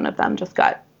 21 of them just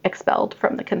got expelled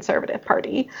from the Conservative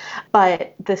Party.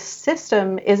 But the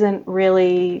system isn't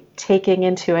really taking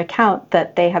into account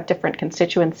that they have different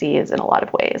constituencies in a lot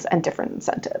of ways and different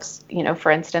incentives.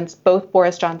 For instance, both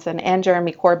Boris Johnson and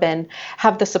Jeremy Corbyn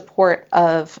have the support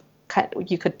of,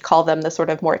 you could call them the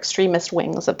sort of more extremist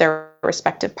wings of their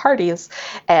respective parties,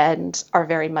 and are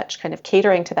very much kind of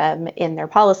catering to them in their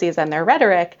policies and their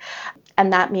rhetoric.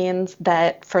 And that means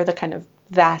that for the kind of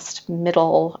vast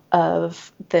middle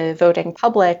of the voting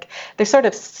public, they're sort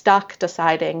of stuck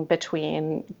deciding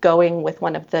between going with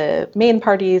one of the main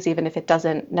parties, even if it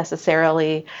doesn't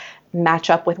necessarily match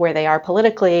up with where they are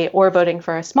politically, or voting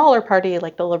for a smaller party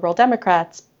like the Liberal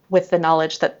Democrats, with the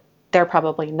knowledge that they're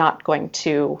probably not going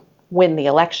to win the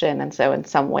election. And so in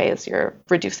some ways, you're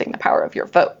reducing the power of your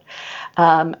vote.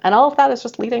 And all of that is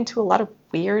just leading to a lot of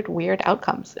weird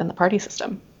outcomes in the party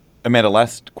system. Amanda,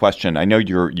 last question. I know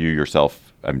you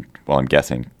yourself, I'm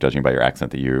guessing, judging by your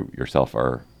accent, that you yourself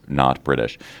are not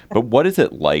British. But what is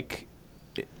it like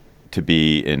to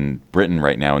be in Britain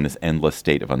right now in this endless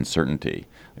state of uncertainty?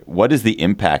 What does the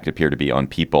impact appear to be on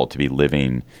people to be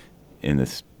living in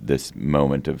this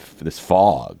moment of this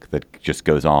fog that just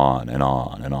goes on and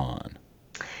on and on?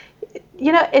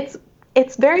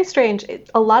 It's very strange. It,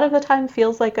 a lot of the time,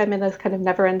 feels like I'm in a kind of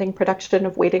never-ending production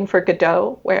of Waiting for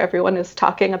Godot, where everyone is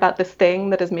talking about this thing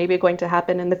that is maybe going to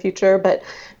happen in the future,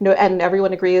 and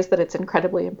everyone agrees that it's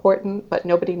incredibly important, but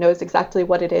nobody knows exactly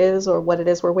what it is or what it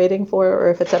is we're waiting for,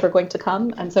 or if it's ever going to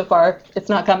come. And so far, it's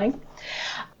not coming.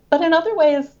 But in other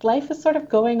ways, life is sort of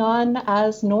going on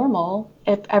as normal.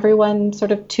 If everyone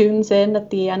sort of tunes in at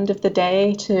the end of the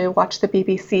day to watch the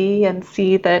BBC and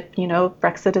see that,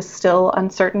 Brexit is still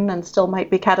uncertain and still might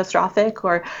be catastrophic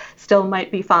or still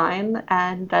might be fine,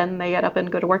 and then they get up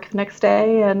and go to work the next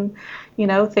day, and,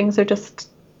 things are just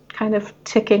kind of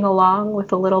ticking along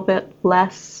with a little bit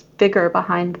less vigor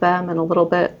behind them and a little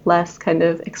bit less kind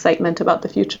of excitement about the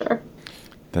future.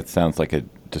 That sounds like a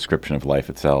description of life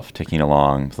itself, ticking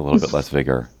along with a little bit less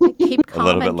vigor. Keep calm a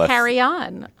little bit and less carry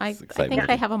on. I think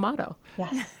they have a motto.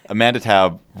 Yes. Amanda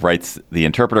Taub writes the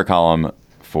Interpreter column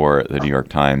for the New York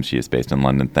Times. She is based in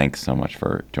London. Thanks so much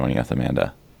for joining us,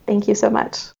 Amanda. Thank you so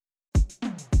much.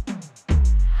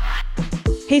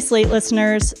 Hey, Slate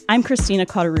listeners. I'm Christina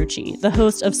Cauterucci, the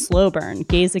host of Slow Burn,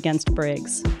 Gays Against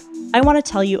Briggs. I want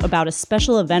to tell you about a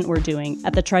special event we're doing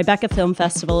at the Tribeca Film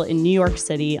Festival in New York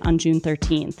City on June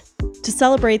 13th. To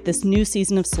celebrate this new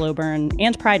season of Slow Burn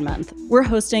and Pride Month, we're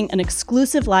hosting an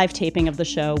exclusive live taping of the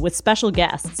show with special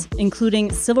guests,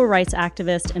 including civil rights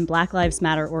activist and Black Lives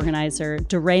Matter organizer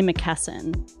DeRay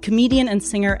McKesson, comedian and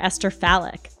singer Esther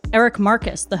Fallick, Eric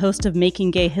Marcus, the host of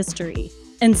Making Gay History,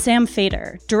 and Sam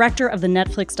Feder, director of the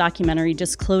Netflix documentary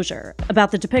Disclosure,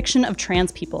 about the depiction of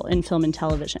trans people in film and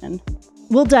television.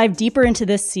 We'll dive deeper into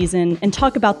this season and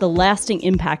talk about the lasting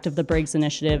impact of the Briggs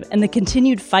Initiative and the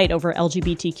continued fight over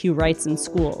LGBTQ rights in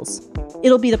schools.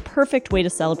 It'll be the perfect way to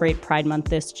celebrate Pride Month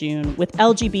this June with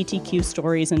LGBTQ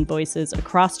stories and voices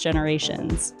across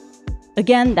generations.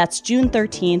 Again, that's June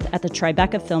 13th at the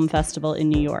Tribeca Film Festival in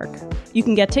New York. You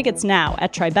can get tickets now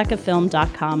at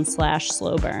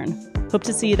tribecafilm.com/slowburn. Hope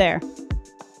to see you there.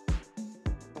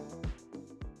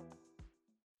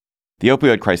 The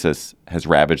opioid crisis has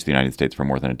ravaged the United States for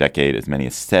more than a decade. As many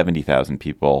as 70,000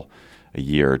 people a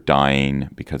year dying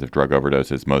because of drug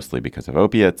overdoses, mostly because of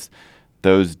opiates.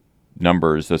 Those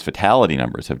numbers, those fatality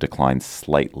numbers, have declined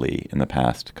slightly in the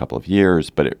past couple of years,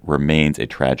 but it remains a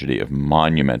tragedy of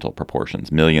monumental proportions.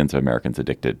 Millions of Americans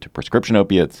addicted to prescription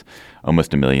opiates,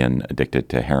 almost a million addicted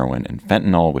to heroin and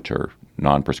fentanyl, which are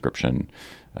non-prescription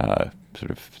sort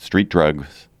of street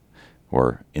drugs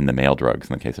or in-the-mail drugs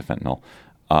in the case of fentanyl.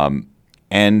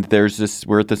 And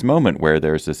we're at this moment where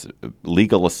there's this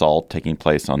legal assault taking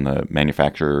place on the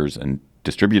manufacturers and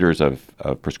distributors of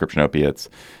prescription opiates.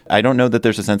 I don't know that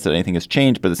there's a sense that anything has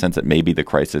changed, but the sense that maybe the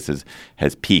crisis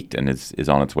has peaked and is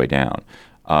on its way down.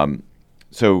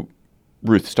 So,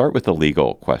 Ruth, start with the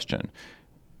legal question.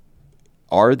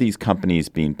 Are these companies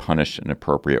being punished in an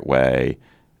appropriate way?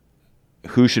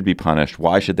 Who should be punished?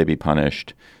 Why should they be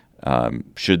punished?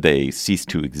 Should they cease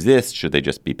to exist? Should they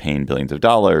just be paying billions of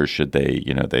dollars? Should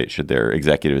should their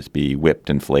executives be whipped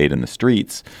and flayed in the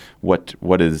streets?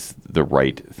 What is the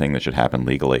right thing that should happen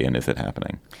legally, and is it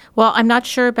happening? Well, I'm not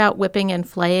sure about whipping and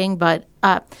flaying, but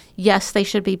yes, they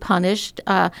should be punished,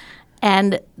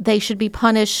 and they should be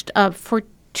punished for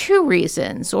two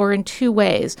reasons, or in two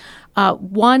ways.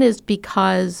 One is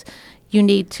because you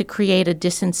need to create a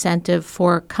disincentive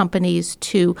for companies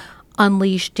to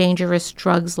unleash dangerous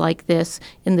drugs like this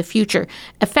in the future.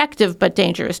 Effective but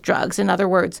dangerous drugs. In other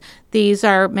words, these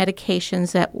are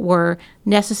medications that were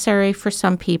necessary for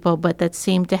some people, but that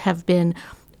seem to have been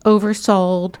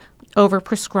oversold,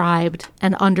 overprescribed,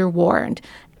 and underwarned.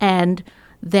 And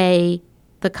the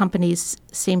companies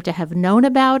seem to have known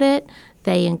about it.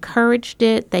 They encouraged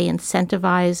it. They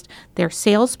incentivized their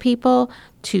salespeople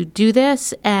to do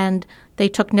this, and they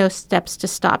took no steps to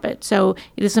stop it. So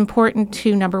it is important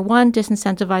to, number one,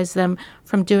 disincentivize them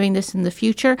from doing this in the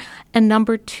future, and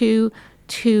number two,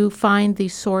 to find the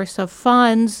source of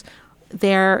funds,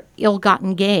 their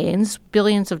ill-gotten gains,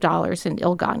 billions of dollars in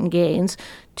ill-gotten gains,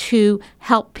 to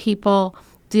help people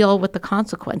deal with the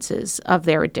consequences of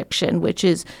their addiction, which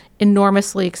is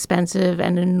enormously expensive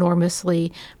and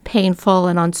enormously painful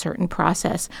and uncertain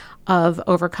process of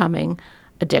overcoming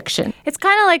addiction. It's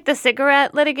kind of like the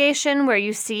cigarette litigation where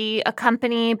you see a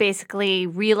company basically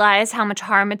realize how much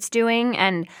harm it's doing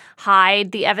and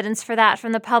hide the evidence for that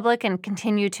from the public and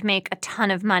continue to make a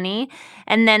ton of money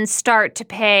and then start to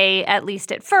pay, at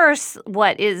least at first,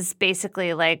 what is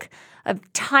basically like a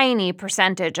tiny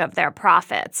percentage of their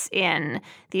profits in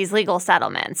these legal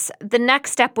settlements. The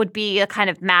next step would be a kind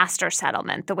of master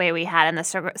settlement, the way we had in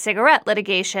the cigarette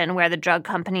litigation where the drug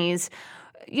companies,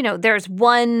 there's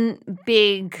one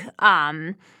big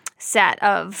set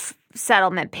of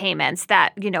settlement payments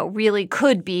that, really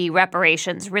could be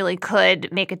reparations, really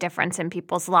could make a difference in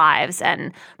people's lives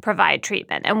and provide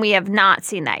treatment. And we have not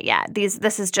seen that yet.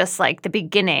 This is just like the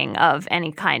beginning of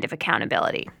any kind of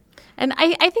accountability. And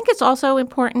I think it's also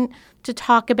important to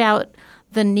talk about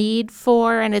the need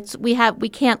for, and we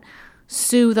can't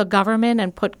sue the government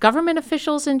and put government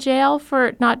officials in jail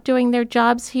for not doing their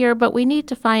jobs here, but we need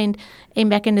to find a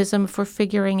mechanism for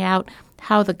figuring out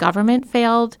how the government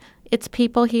failed its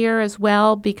people here as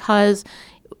well, because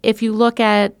if you look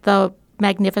at the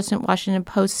magnificent Washington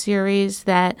Post series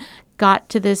that got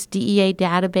to this DEA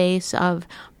database of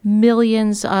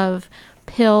millions of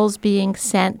pills being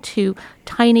sent to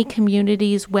tiny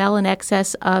communities well in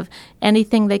excess of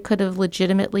anything they could have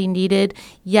legitimately needed.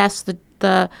 Yes,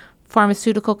 the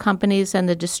pharmaceutical companies and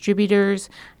the distributors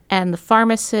and the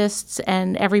pharmacists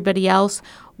and everybody else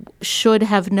should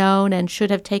have known and should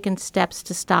have taken steps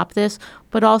to stop this.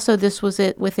 But also this was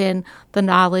it within the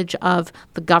knowledge of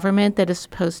the government that is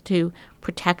supposed to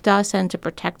protect us and to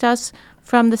protect us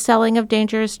from the selling of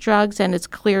dangerous drugs. And it's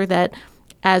clear that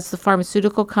as the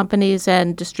pharmaceutical companies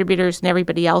and distributors and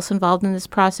everybody else involved in this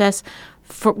process,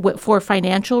 for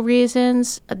financial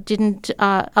reasons, didn't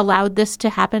allow this to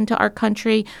happen to our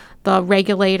country, the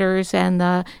regulators and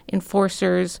the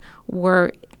enforcers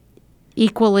were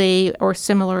equally or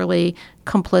similarly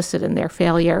complicit in their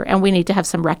failure. And we need to have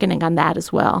some reckoning on that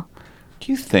as well.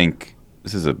 Do you think,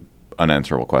 this is an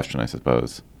unanswerable question, I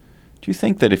suppose, do you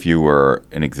think that if you were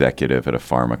an executive at a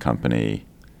pharma company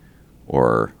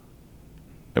or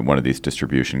at one of these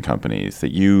distribution companies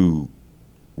that you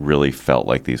really felt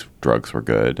like these drugs were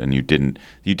good and you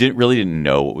really didn't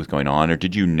know what was going on, or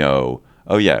did you know,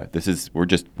 oh yeah, we're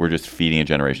just feeding a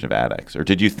generation of addicts? Or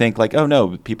did you think like, oh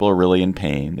no, people are really in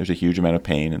pain. There's a huge amount of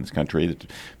pain in this country. There's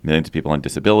millions of people on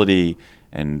disability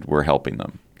and we're helping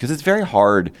them? Because it's very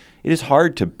hard. It is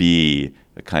hard to be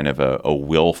a kind of a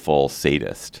willful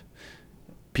sadist.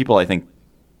 People, I think,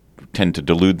 tend to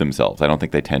delude themselves. I don't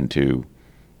think they tend to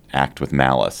act with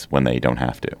malice when they don't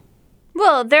have to.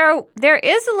 Well, there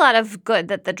is a lot of good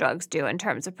that the drugs do in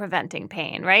terms of preventing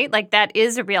pain, right? Like that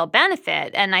is a real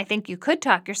benefit. And I think you could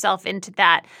talk yourself into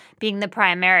that being the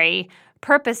primary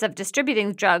purpose of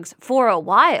distributing drugs for a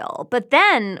while. But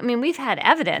then, I mean, we've had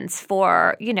evidence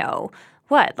for,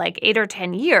 like 8 or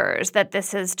 10 years that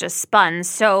this has just spun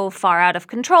so far out of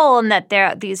control and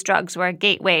that these drugs were a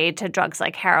gateway to drugs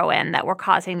like heroin that were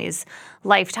causing these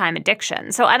lifetime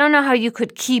addictions. So I don't know how you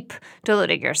could keep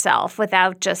deluding yourself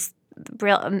without just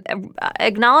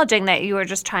acknowledging that you were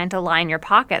just trying to line your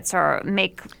pockets or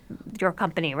make your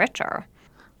company richer.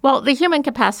 Well, the human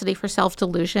capacity for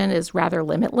self-delusion is rather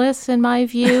limitless in my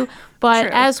view. But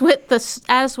as with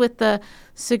the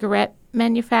cigarette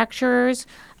manufacturers,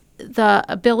 the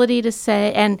ability to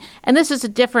say, and this is a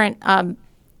different,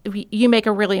 you make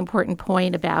a really important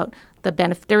point about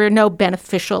there are no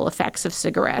beneficial effects of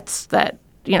cigarettes that,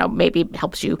 maybe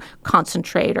helps you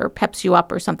concentrate or peps you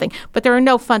up or something. But there are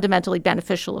no fundamentally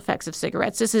beneficial effects of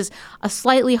cigarettes. This is a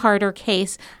slightly harder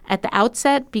case at the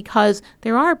outset because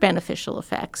there are beneficial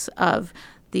effects of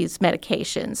these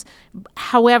medications.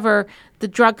 However, the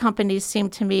drug companies seem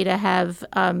to me to have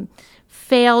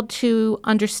failed to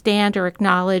understand or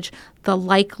acknowledge the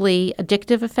likely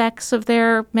addictive effects of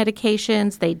their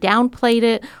medications. They downplayed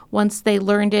it once they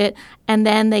learned it, and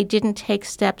then they didn't take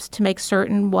steps to make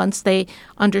certain once they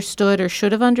understood or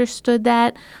should have understood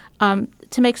that,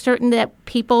 to make certain that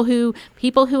people who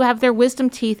have their wisdom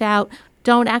teeth out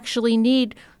don't actually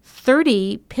need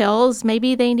 30 pills,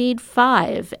 maybe they need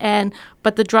 5.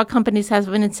 But the drug companies have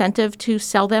an incentive to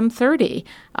sell them 30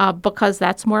 because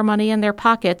that's more money in their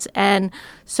pockets. And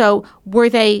so were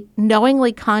they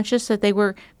knowingly conscious that they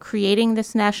were creating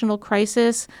this national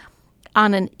crisis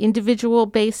on an individual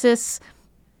basis?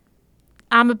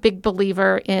 I'm a big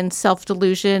believer in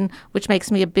self-delusion, which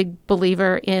makes me a big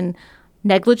believer in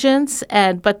negligence.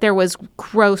 But there was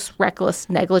gross, reckless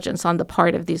negligence on the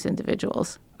part of these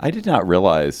individuals. I did not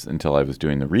realize until I was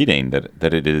doing the reading that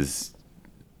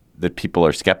people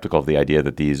are skeptical of the idea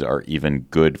that these are even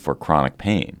good for chronic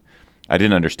pain. I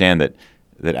didn't understand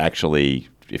that actually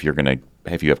if you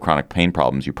have chronic pain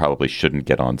problems, you probably shouldn't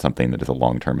get on something that is a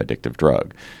long-term addictive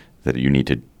drug, that you need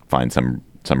to find some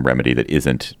remedy that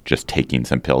isn't just taking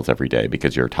some pills every day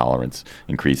because your tolerance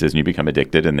increases and you become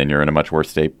addicted and then you're in a much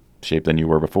worse shape than you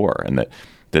were before. And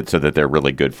that so that they're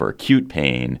really good for acute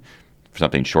pain, for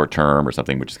something short-term or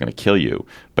something which is going to kill you,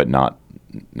 but not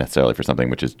necessarily for something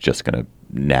which is just going to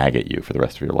nag at you for the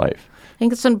rest of your life. I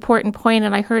think it's an important point,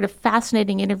 and I heard a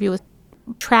fascinating interview with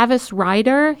Travis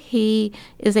Ryder. He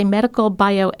is a medical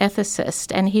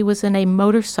bioethicist, and he was in a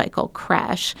motorcycle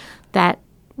crash that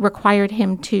required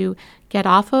him to get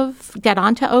onto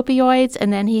opioids,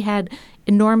 and then he had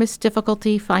enormous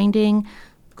difficulty finding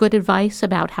good advice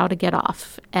about how to get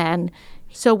off. And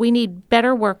so we need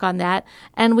better work on that.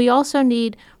 And we also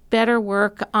need better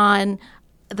work on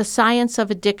the science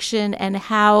of addiction and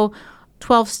how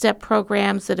 12-step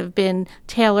programs that have been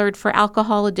tailored for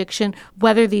alcohol addiction,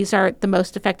 whether these are the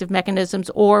most effective mechanisms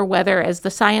or whether, as the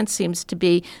science seems to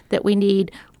be, that we need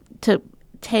to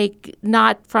take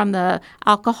not from the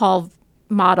alcohol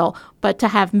model, but to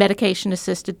have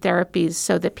medication-assisted therapies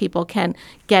so that people can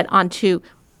get onto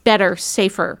better,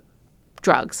 safer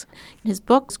drugs. His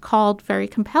book's called, very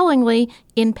compellingly,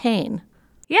 In Pain.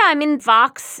 Yeah, I mean,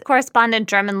 Vox correspondent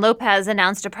German Lopez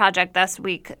announced a project this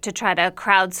week to try to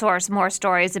crowdsource more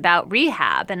stories about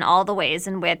rehab and all the ways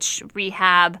in which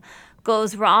rehab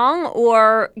goes wrong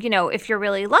or, if you're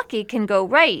really lucky, can go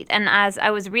right. And as I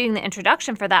was reading the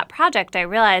introduction for that project, I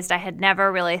realized I had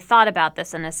never really thought about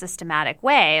this in a systematic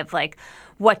way of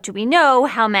what do we know?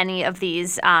 How many of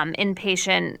these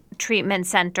inpatient treatment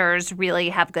centers really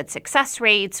have good success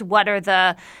rates? What are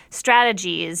the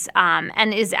strategies?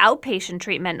 And is outpatient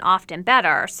treatment often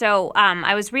better? So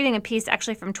I was reading a piece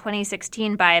actually from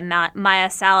 2016 by Maya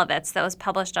Salovitz that was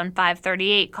published on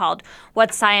 538 called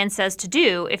What Science Says to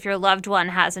Do If Your Loved One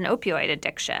Has an Opioid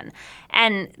Addiction.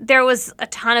 And there was a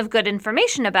ton of good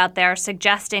information about there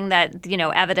suggesting that,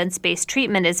 evidence-based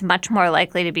treatment is much more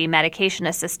likely to be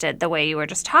medication-assisted the way you were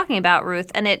just talking about,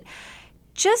 Ruth. And it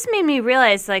just made me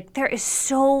realize, there is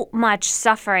so much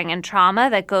suffering and trauma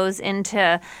that goes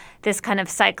into this kind of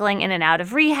cycling in and out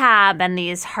of rehab and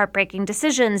these heartbreaking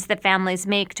decisions that families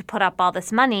make to put up all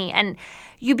this money. And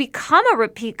you become a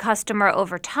repeat customer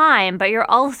over time, but you're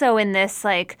also in this,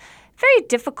 very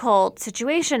difficult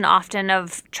situation often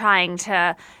of trying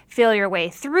to feel your way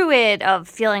through it, of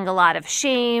feeling a lot of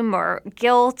shame or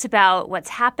guilt about what's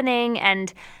happening.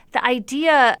 And the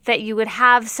idea that you would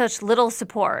have such little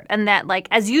support and that, like,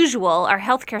 as usual, our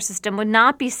healthcare system would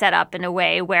not be set up in a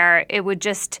way where it would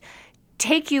just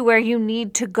take you where you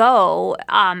need to go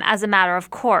as a matter of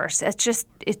course. It just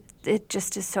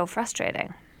is so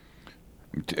frustrating.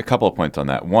 A couple of points on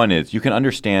that. One is you can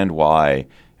understand why,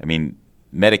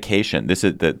 medication, this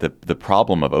is the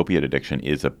problem of opioid addiction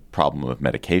is a problem of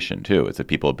medication too. It's that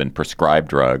people have been prescribed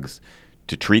drugs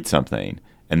to treat something,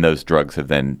 and those drugs have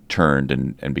then turned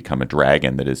and become a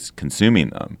dragon that is consuming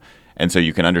them. And so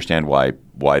you can understand why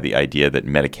the idea that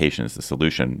medication is the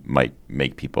solution might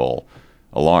make people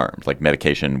alarmed. Like,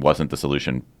 medication wasn't the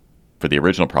solution for the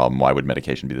original problem. Why would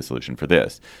medication be the solution for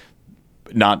this?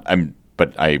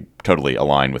 But I totally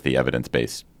align with the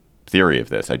evidence-based theory of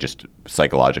this. I just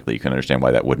psychologically, you can understand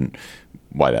why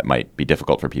that might be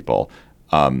difficult for people.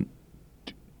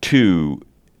 Two,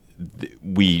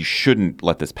 we shouldn't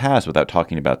let this pass without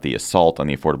talking about the assault on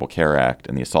the Affordable Care Act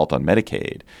and the assault on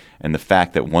Medicaid, and the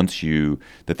fact that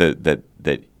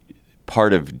that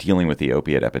part of dealing with the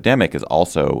opiate epidemic is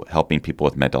also helping people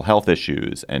with mental health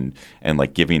issues and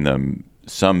like giving them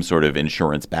some sort of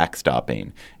insurance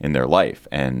backstopping in their life,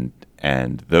 and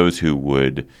those who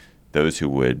would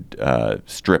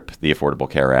strip the Affordable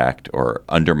Care Act or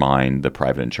undermine the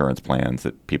private insurance plans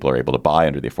that people are able to buy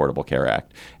under the Affordable Care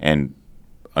Act and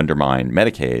undermine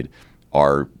Medicaid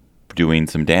are doing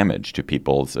some damage to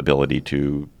people's ability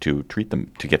to treat them,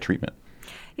 to get treatment.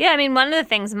 Yeah, one of the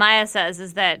things Maya says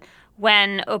is that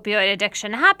when opioid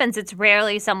addiction happens, it's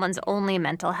rarely someone's only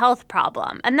mental health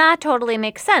problem. And that totally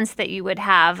makes sense, that you would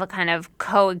have a kind of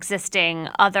coexisting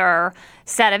other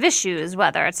set of issues,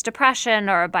 whether it's depression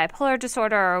or a bipolar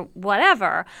disorder or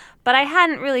whatever. But I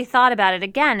hadn't really thought about it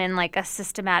again in like a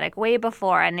systematic way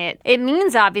before. And it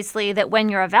means, obviously, that when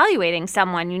you're evaluating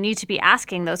someone, you need to be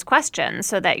asking those questions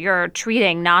so that you're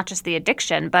treating not just the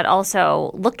addiction, but also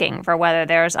looking for whether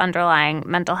there's underlying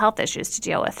mental health issues to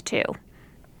deal with, too.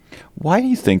 Why do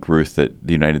you think, Ruth, that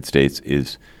the United States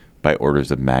is, by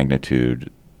orders of magnitude,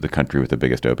 the country with the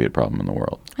biggest opiate problem in the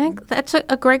world? I think that's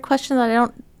a great question that I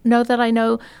don't know that I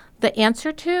know the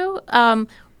answer to,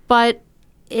 but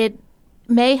it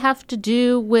may have to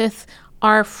do with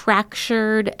our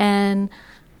fractured and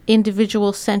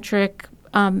individual-centric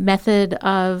method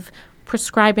of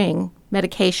prescribing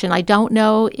medication. I don't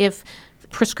know if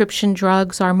prescription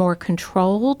drugs are more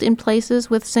controlled in places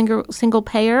with single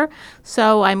payer.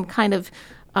 So I'm kind of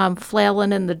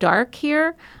flailing in the dark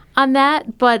here on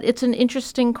that. But it's an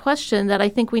interesting question that I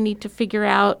think we need to figure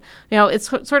out. It's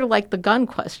sort of like the gun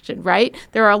question, right?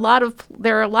 There are a lot of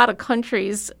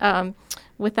countries that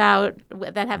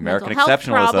have American mental health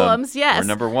problems. Yes, we're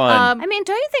number one. Don't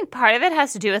you think part of it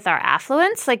has to do with our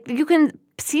affluence? Like, you can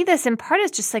see this in part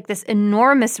as just like this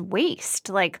enormous waste,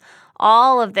 like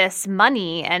all of this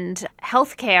money and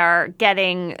healthcare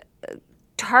getting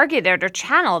targeted or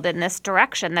channeled in this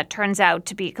direction that turns out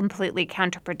to be completely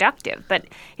counterproductive. But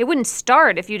it wouldn't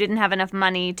start if you didn't have enough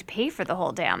money to pay for the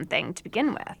whole damn thing to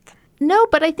begin with. No,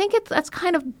 but I think that's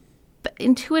kind of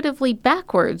intuitively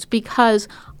backwards, because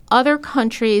other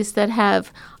countries that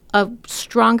have a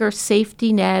stronger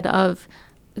safety net of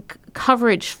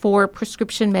coverage for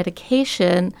prescription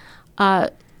medication,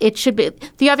 it should be.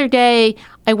 The other day,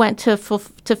 I went to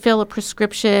fill a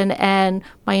prescription, and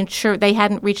they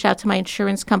hadn't reached out to my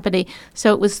insurance company,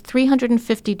 so it was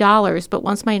 $350. But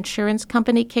once my insurance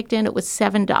company kicked in, it was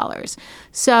 $7.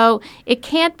 So it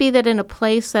can't be that in a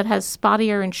place that has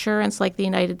spottier insurance like the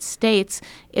United States,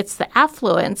 it's the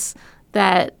affluence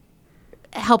that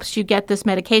helps you get this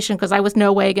medication, because I was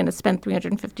no way going to spend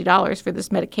 $350 for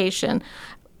this medication.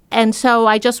 And so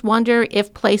I just wonder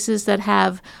if places that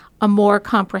have a more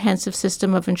comprehensive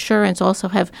system of insurance also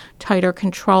have tighter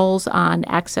controls on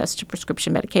access to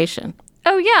prescription medication.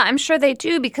 Oh, yeah, I'm sure they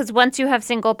do, because once you have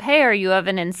single payer, you have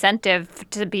an incentive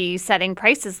to be setting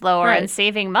prices lower and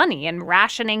saving money and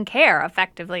rationing care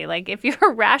effectively. Like, if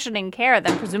you're rationing care,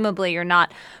 then presumably you're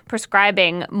not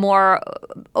prescribing more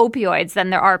opioids than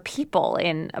there are people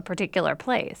in a particular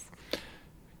place.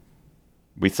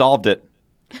 We solved it.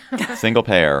 Single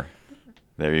payer.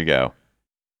 There you go.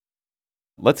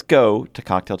 Let's go to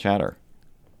cocktail chatter.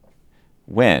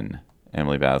 When,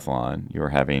 Emily Bazelon, you're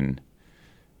having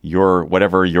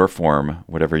whatever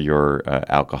your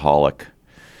alcoholic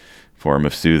form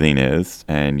of soothing is,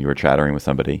 and you are chattering with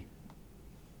somebody,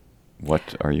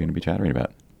 what are you going to be chattering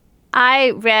about?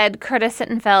 I read Curtis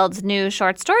Sittenfeld's new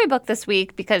short story book this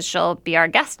week because she'll be our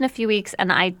guest in a few weeks,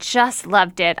 and I just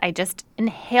loved it. I just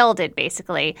inhaled it,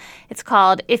 basically. It's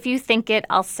called If You Think It,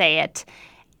 I'll Say It.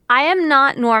 I am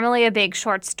not normally a big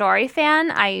short story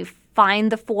fan. I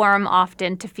find the form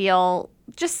often to feel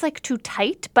just like too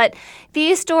tight. But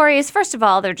these stories, first of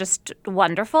all, they're just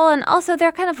wonderful. And also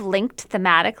they're kind of linked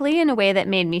thematically in a way that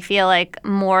made me feel like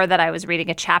more that I was reading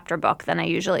a chapter book than I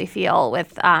usually feel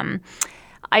with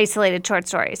isolated short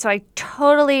stories. So I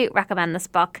totally recommend this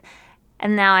book.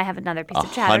 And now I have another piece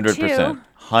of chatter, 100%. too.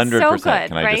 100%. So good,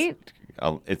 Can I right?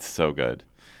 It's so good.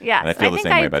 Yes. And I feel the think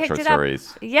same way I about picked short it up.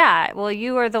 stories. Yeah. Well,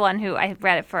 you were the one who I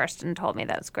read it first and told me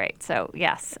that was great. So,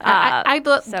 yes. I'd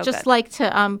so just good. like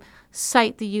to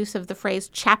cite the use of the phrase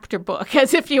chapter book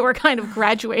as if you were kind of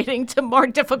graduating to more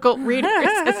difficult readers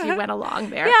as you went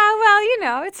along there. Yeah,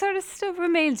 well, it sort of still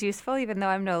remains useful, even though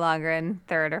I'm no longer in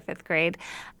 3rd or 5th grade.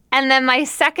 And then my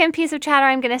second piece of chatter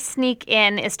I'm going to sneak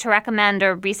in is to recommend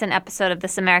a recent episode of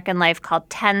This American Life called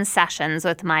 10 Sessions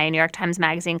with my New York Times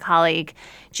Magazine colleague,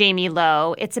 Jamie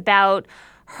Lowe. It's about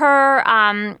her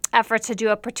effort to do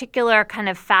a particular kind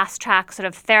of fast-track sort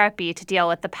of therapy to deal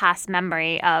with the past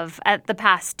memory of the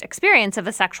past experience of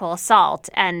a sexual assault.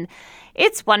 And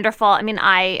it's wonderful. I mean,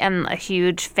 I am a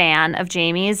huge fan of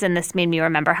Jamie's, and this made me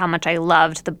remember how much I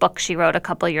loved the book she wrote a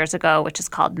couple of years ago, which is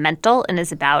called Mental and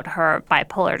is about her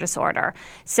bipolar disorder.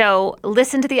 So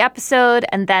listen to the episode,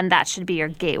 and then that should be your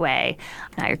gateway,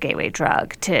 not your gateway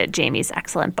drug, to Jamie's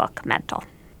excellent book, Mental.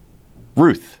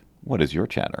 Ruth, what is your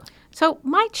chatter? So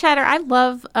my chatter, I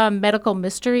love medical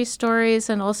mystery stories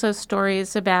and also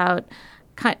stories about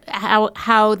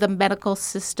how the medical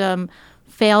system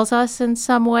fails us in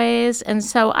some ways. And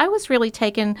so I was really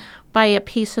taken by a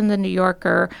piece in The New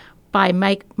Yorker by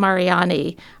Mike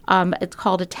Mariani. It's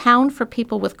called A Town for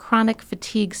People with Chronic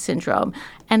Fatigue Syndrome.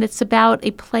 And it's about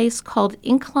a place called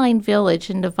Incline Village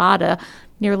in Nevada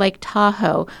near Lake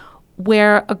Tahoe,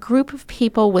 where a group of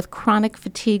people with chronic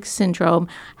fatigue syndrome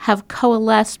have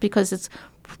coalesced because it's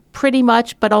pretty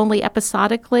much, but only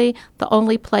episodically, the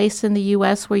only place in the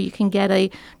U.S. where you can get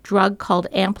a drug called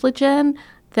Ampligen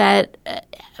that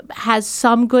has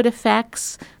some good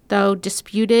effects, though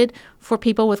disputed, for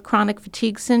people with chronic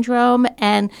fatigue syndrome.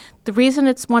 And the reason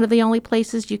it's one of the only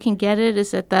places you can get it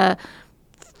is that the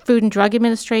Food and Drug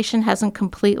Administration hasn't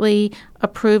completely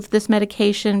approved this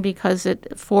medication because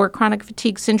for chronic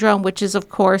fatigue syndrome, which is, of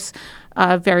course,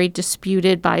 very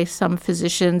disputed by some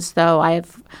physicians, though I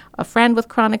have a friend with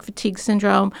chronic fatigue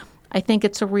syndrome. I think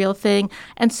it's a real thing.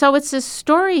 And so it's this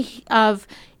story of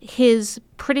his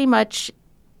pretty much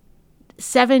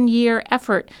 7-year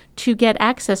effort to get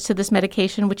access to this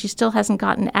medication, which he still hasn't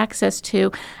gotten access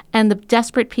to, and the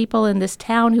desperate people in this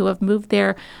town who have moved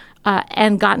there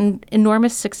and gotten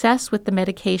enormous success with the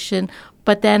medication,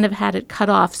 but then have had it cut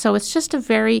off. So it's just a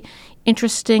very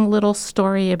interesting little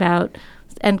story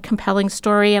and compelling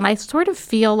story. And I sort of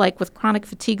feel like with chronic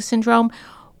fatigue syndrome,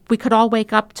 we could all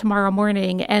wake up tomorrow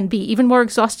morning and be even more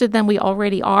exhausted than we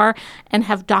already are and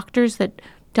have doctors that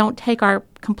don't take our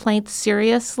complaints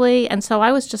seriously. And so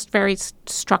I was just very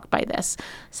struck by this.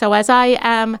 So as I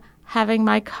am having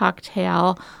my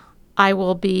cocktail, I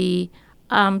will be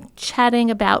chatting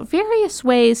about various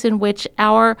ways in which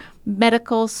our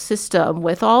medical system,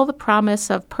 with all the promise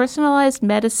of personalized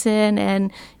medicine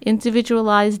and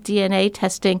individualized DNA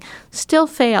testing, still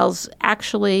fails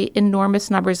actually enormous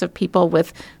numbers of people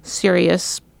with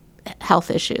serious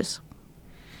health issues.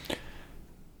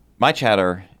 My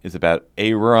chatter is about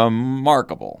a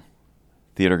remarkable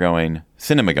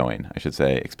cinema-going, I should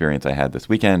say, experience I had this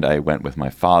weekend. I went with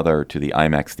my father to the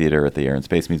IMAX theater at the Air and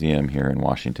Space Museum here in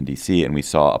Washington, D.C., and we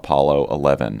saw Apollo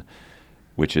 11,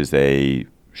 which is a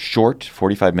short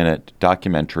 45-minute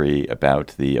documentary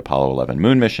about the Apollo 11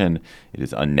 moon mission. It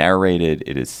is unnarrated.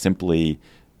 It is simply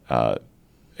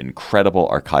incredible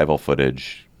archival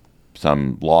footage,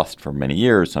 some lost for many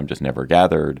years, some just never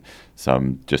gathered,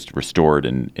 some just restored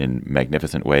in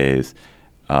magnificent ways.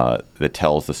 That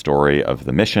tells the story of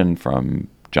the mission from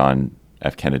John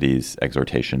F. Kennedy's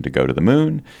exhortation to go to the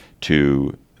moon,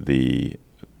 to the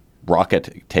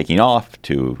rocket taking off,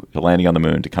 to landing on the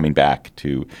moon, to coming back,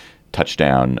 to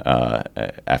touchdown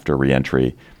after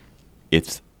reentry.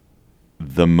 It's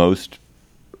the most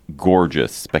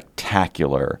gorgeous,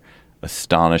 spectacular,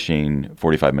 astonishing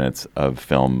 45 minutes of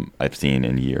film I've seen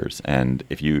in years. And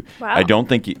if you, wow. I don't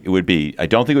think it would be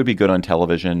good on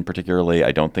television particularly.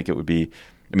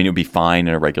 It would be fine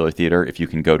in a regular theater if you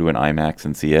can go to an IMAX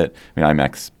and see it. I mean,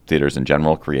 IMAX theaters in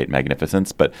general create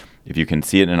magnificence, but if you can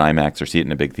see it in an IMAX or see it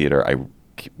in a big theater, I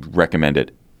recommend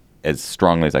it as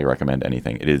strongly as I recommend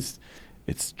anything.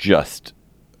 It's just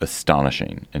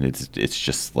astonishing, and it's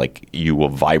just like you will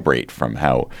vibrate from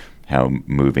how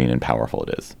moving and powerful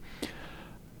it is.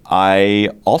 I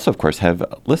also, of course, have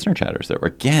listener chatters there.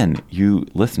 Again, you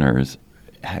listeners,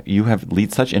 you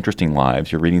lead such interesting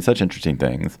lives. You're reading such interesting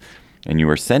things, and you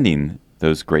are sending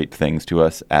those great things to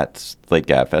us at Slate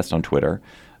Gabfest on Twitter.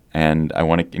 And I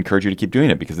want to encourage you to keep doing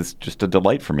it because it's just a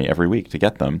delight for me every week to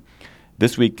get them.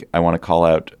 This week, I want to call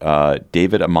out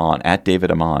David Amon, at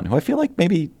David Amon, who I feel like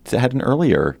maybe had an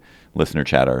earlier listener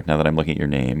chatter, now that I'm looking at your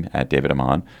name, at David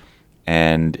Amon.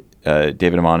 And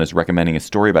David Amon is recommending a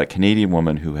story about a Canadian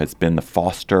woman who has been the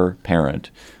foster parent,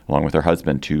 along with her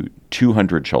husband, to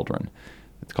 200 children.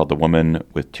 It's called The Woman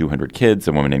with 200 Kids,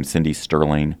 a woman named Cindy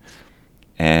Sterling.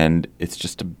 And it's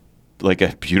just like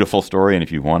a beautiful story. And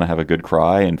if you want to have a good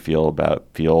cry and feel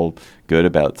good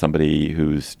about somebody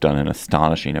who's done an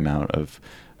astonishing amount of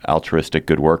altruistic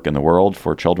good work in the world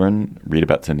for children, read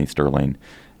about Cindy Sterling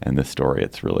and this story.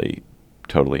 It's really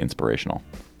totally inspirational.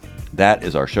 That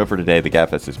is our show for today. The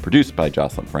Gabfest is produced by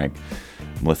Jocelyn Frank.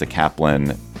 Melissa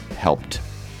Kaplan helped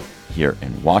here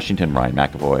in Washington. Ryan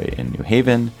McAvoy in New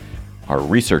Haven. Our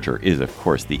researcher is, of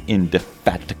course, the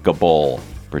indefatigable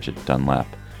Bridget Dunlap.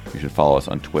 You should follow us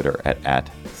on Twitter at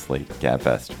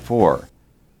 @SlateGabfest. For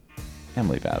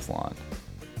Emily Bazelon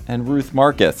and Ruth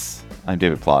Marcus, I'm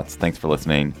David Plotz. Thanks for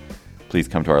listening. Please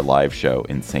come to our live show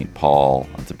in St. Paul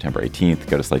on September 18th.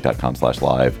 Go to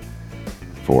slate.com/live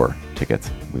for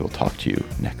tickets. We will talk to you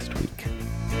next week.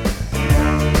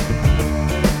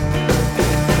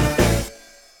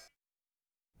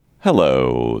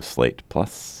 Hello, Slate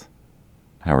Plus.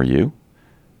 How are you?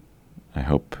 I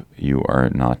hope you are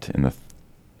not in the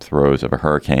throes of a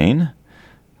hurricane.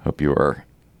 Hope you are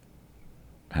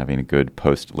having a good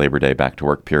post-Labor Day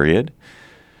back-to-work period.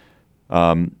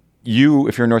 If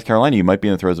you're in North Carolina, you might be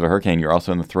in the throes of a hurricane. You're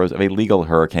also in the throes of a legal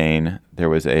hurricane. There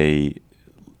was a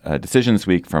decision this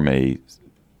week from a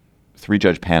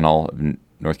 3-judge panel of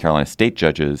North Carolina state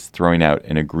judges throwing out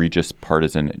an egregious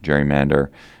partisan gerrymander.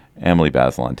 Emily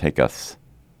Bazelon, take us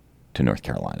to North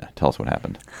Carolina. Tell us what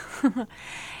happened.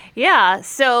 Yeah,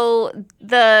 so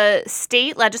the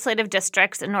state legislative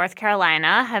districts in North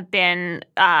Carolina have been,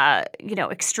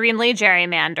 extremely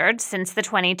gerrymandered since the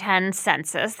 2010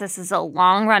 census. This is a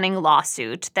long-running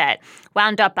lawsuit that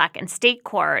wound up back in state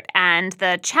court, and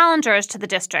the challengers to the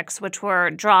districts, which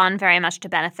were drawn very much to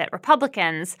benefit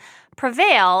Republicans,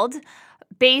 prevailed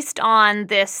based on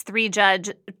this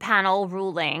 3-judge panel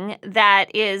ruling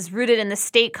that is rooted in the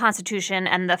state constitution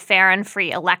and the fair and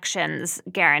free elections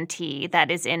guarantee that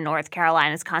is in North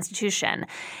Carolina's constitution.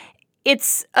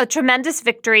 It's a tremendous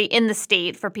victory in the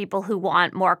state for people who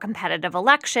want more competitive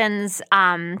elections.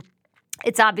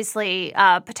 It's obviously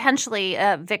potentially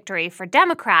a victory for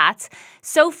Democrats.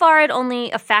 So far, it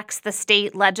only affects the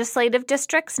state legislative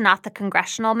districts, not the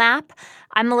congressional map.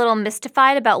 I'm a little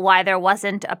mystified about why there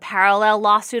wasn't a parallel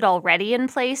lawsuit already in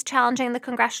place challenging the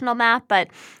congressional map, but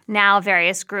now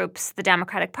various groups, the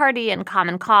Democratic Party and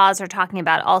Common Cause, are talking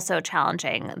about also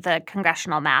challenging the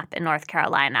congressional map in North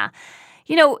Carolina.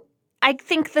 You know, I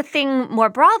think the thing more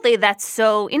broadly that's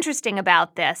so interesting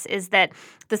about this is that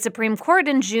the Supreme Court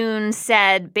in June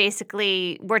said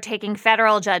basically we're taking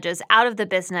federal judges out of the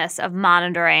business of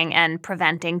monitoring and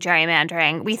preventing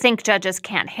gerrymandering. We think judges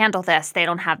can't handle this. They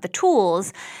don't have the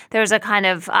tools. There's a kind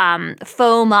of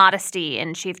faux modesty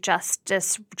in Chief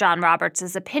Justice John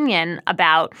Roberts' opinion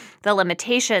about the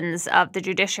limitations of the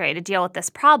judiciary to deal with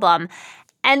this problem.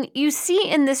 And you see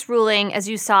in this ruling, as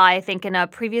you saw, I think, in a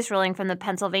previous ruling from the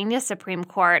Pennsylvania Supreme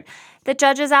Court, that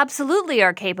judges absolutely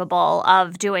are capable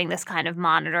of doing this kind of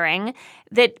monitoring.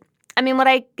 What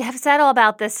I have said all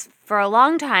about this for a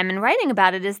long time and writing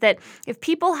about it is that if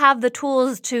people have the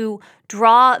tools to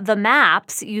draw the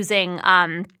maps using,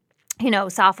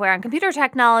 software and computer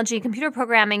technology, computer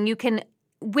programming, you can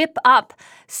whip up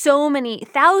so many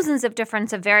thousands of different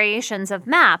variations of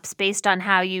maps based on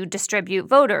how you distribute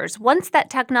voters. Once that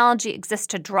technology exists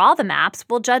to draw the maps,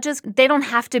 well, judges, they don't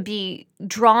have to be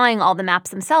drawing all the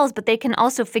maps themselves, but they can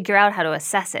also figure out how to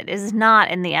assess it. It is not,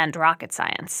 in the end, rocket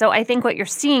science. So I think what you're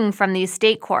seeing from these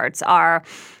state courts are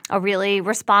a really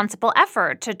responsible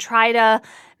effort to try to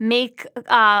make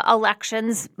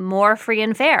elections more free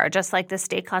and fair, just like the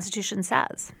state constitution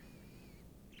says.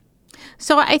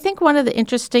 So I think one of the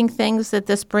interesting things that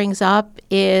this brings up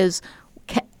is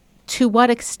to what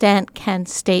extent can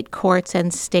state courts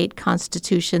and state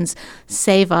constitutions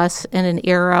save us in an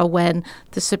era when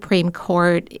the Supreme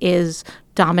Court is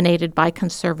dominated by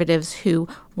conservatives who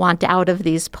want out of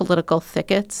these political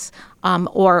thickets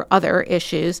or other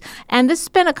issues. And this has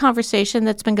been a conversation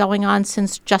that's been going on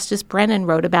since Justice Brennan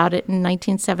wrote about it in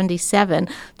 1977,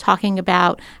 talking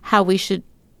about how we should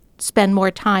spend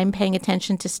more time paying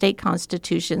attention to state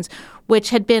constitutions,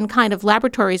 which had been kind of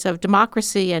laboratories of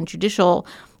democracy and judicial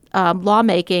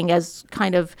lawmaking as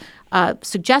kind of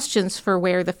suggestions for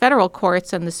where the federal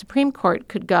courts and the Supreme Court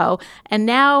could go. And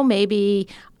now maybe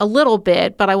a little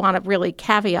bit, but I want to really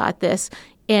caveat this,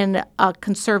 in a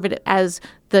conservative, as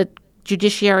the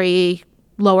judiciary,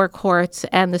 lower courts,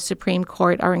 and the Supreme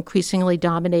Court are increasingly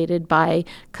dominated by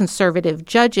conservative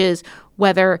judges,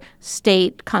 whether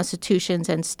state constitutions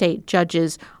and state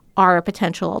judges are a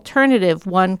potential alternative.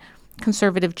 One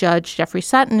conservative judge, Jeffrey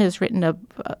Sutton, has written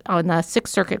on the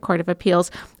Sixth Circuit Court of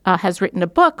Appeals, has written a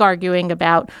book arguing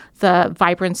about the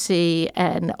vibrancy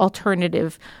and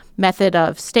alternative method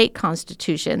of state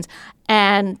constitutions.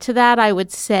 And to that, I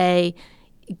would say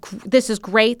this is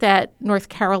great that North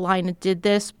Carolina did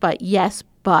this, but yes,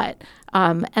 but.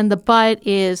 And the but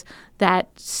is that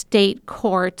state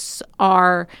courts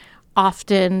are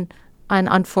often and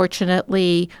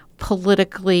unfortunately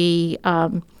politically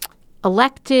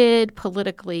elected,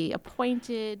 politically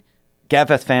appointed.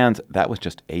 GabFest fans, that was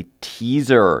just a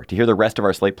teaser. To hear the rest of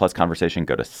our Slate Plus conversation,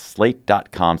 go to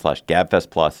slate.com/GabFest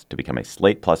Plus to become a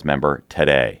Slate Plus member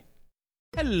today.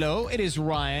 Hello, it is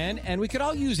Ryan, and we could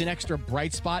all use an extra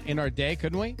bright spot in our day,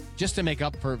 couldn't we? Just to make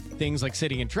up for things like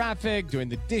sitting in traffic, doing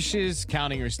the dishes,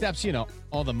 counting your steps,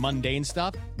 all the mundane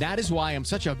stuff. That is why I'm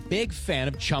such a big fan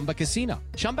of Chumba Casino.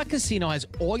 Chumba Casino has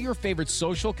all your favorite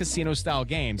social casino-style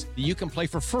games that you can play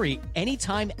for free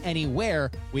anytime,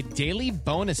 anywhere with daily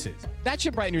bonuses. That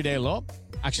should brighten your day a little.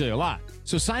 Actually, a lot.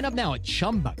 So sign up now at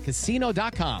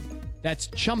ChumbaCasino.com. That's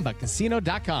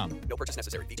ChumbaCasino.com. No purchase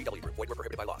necessary. VGW Group. Void where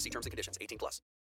prohibited by law. See terms and conditions. 18+.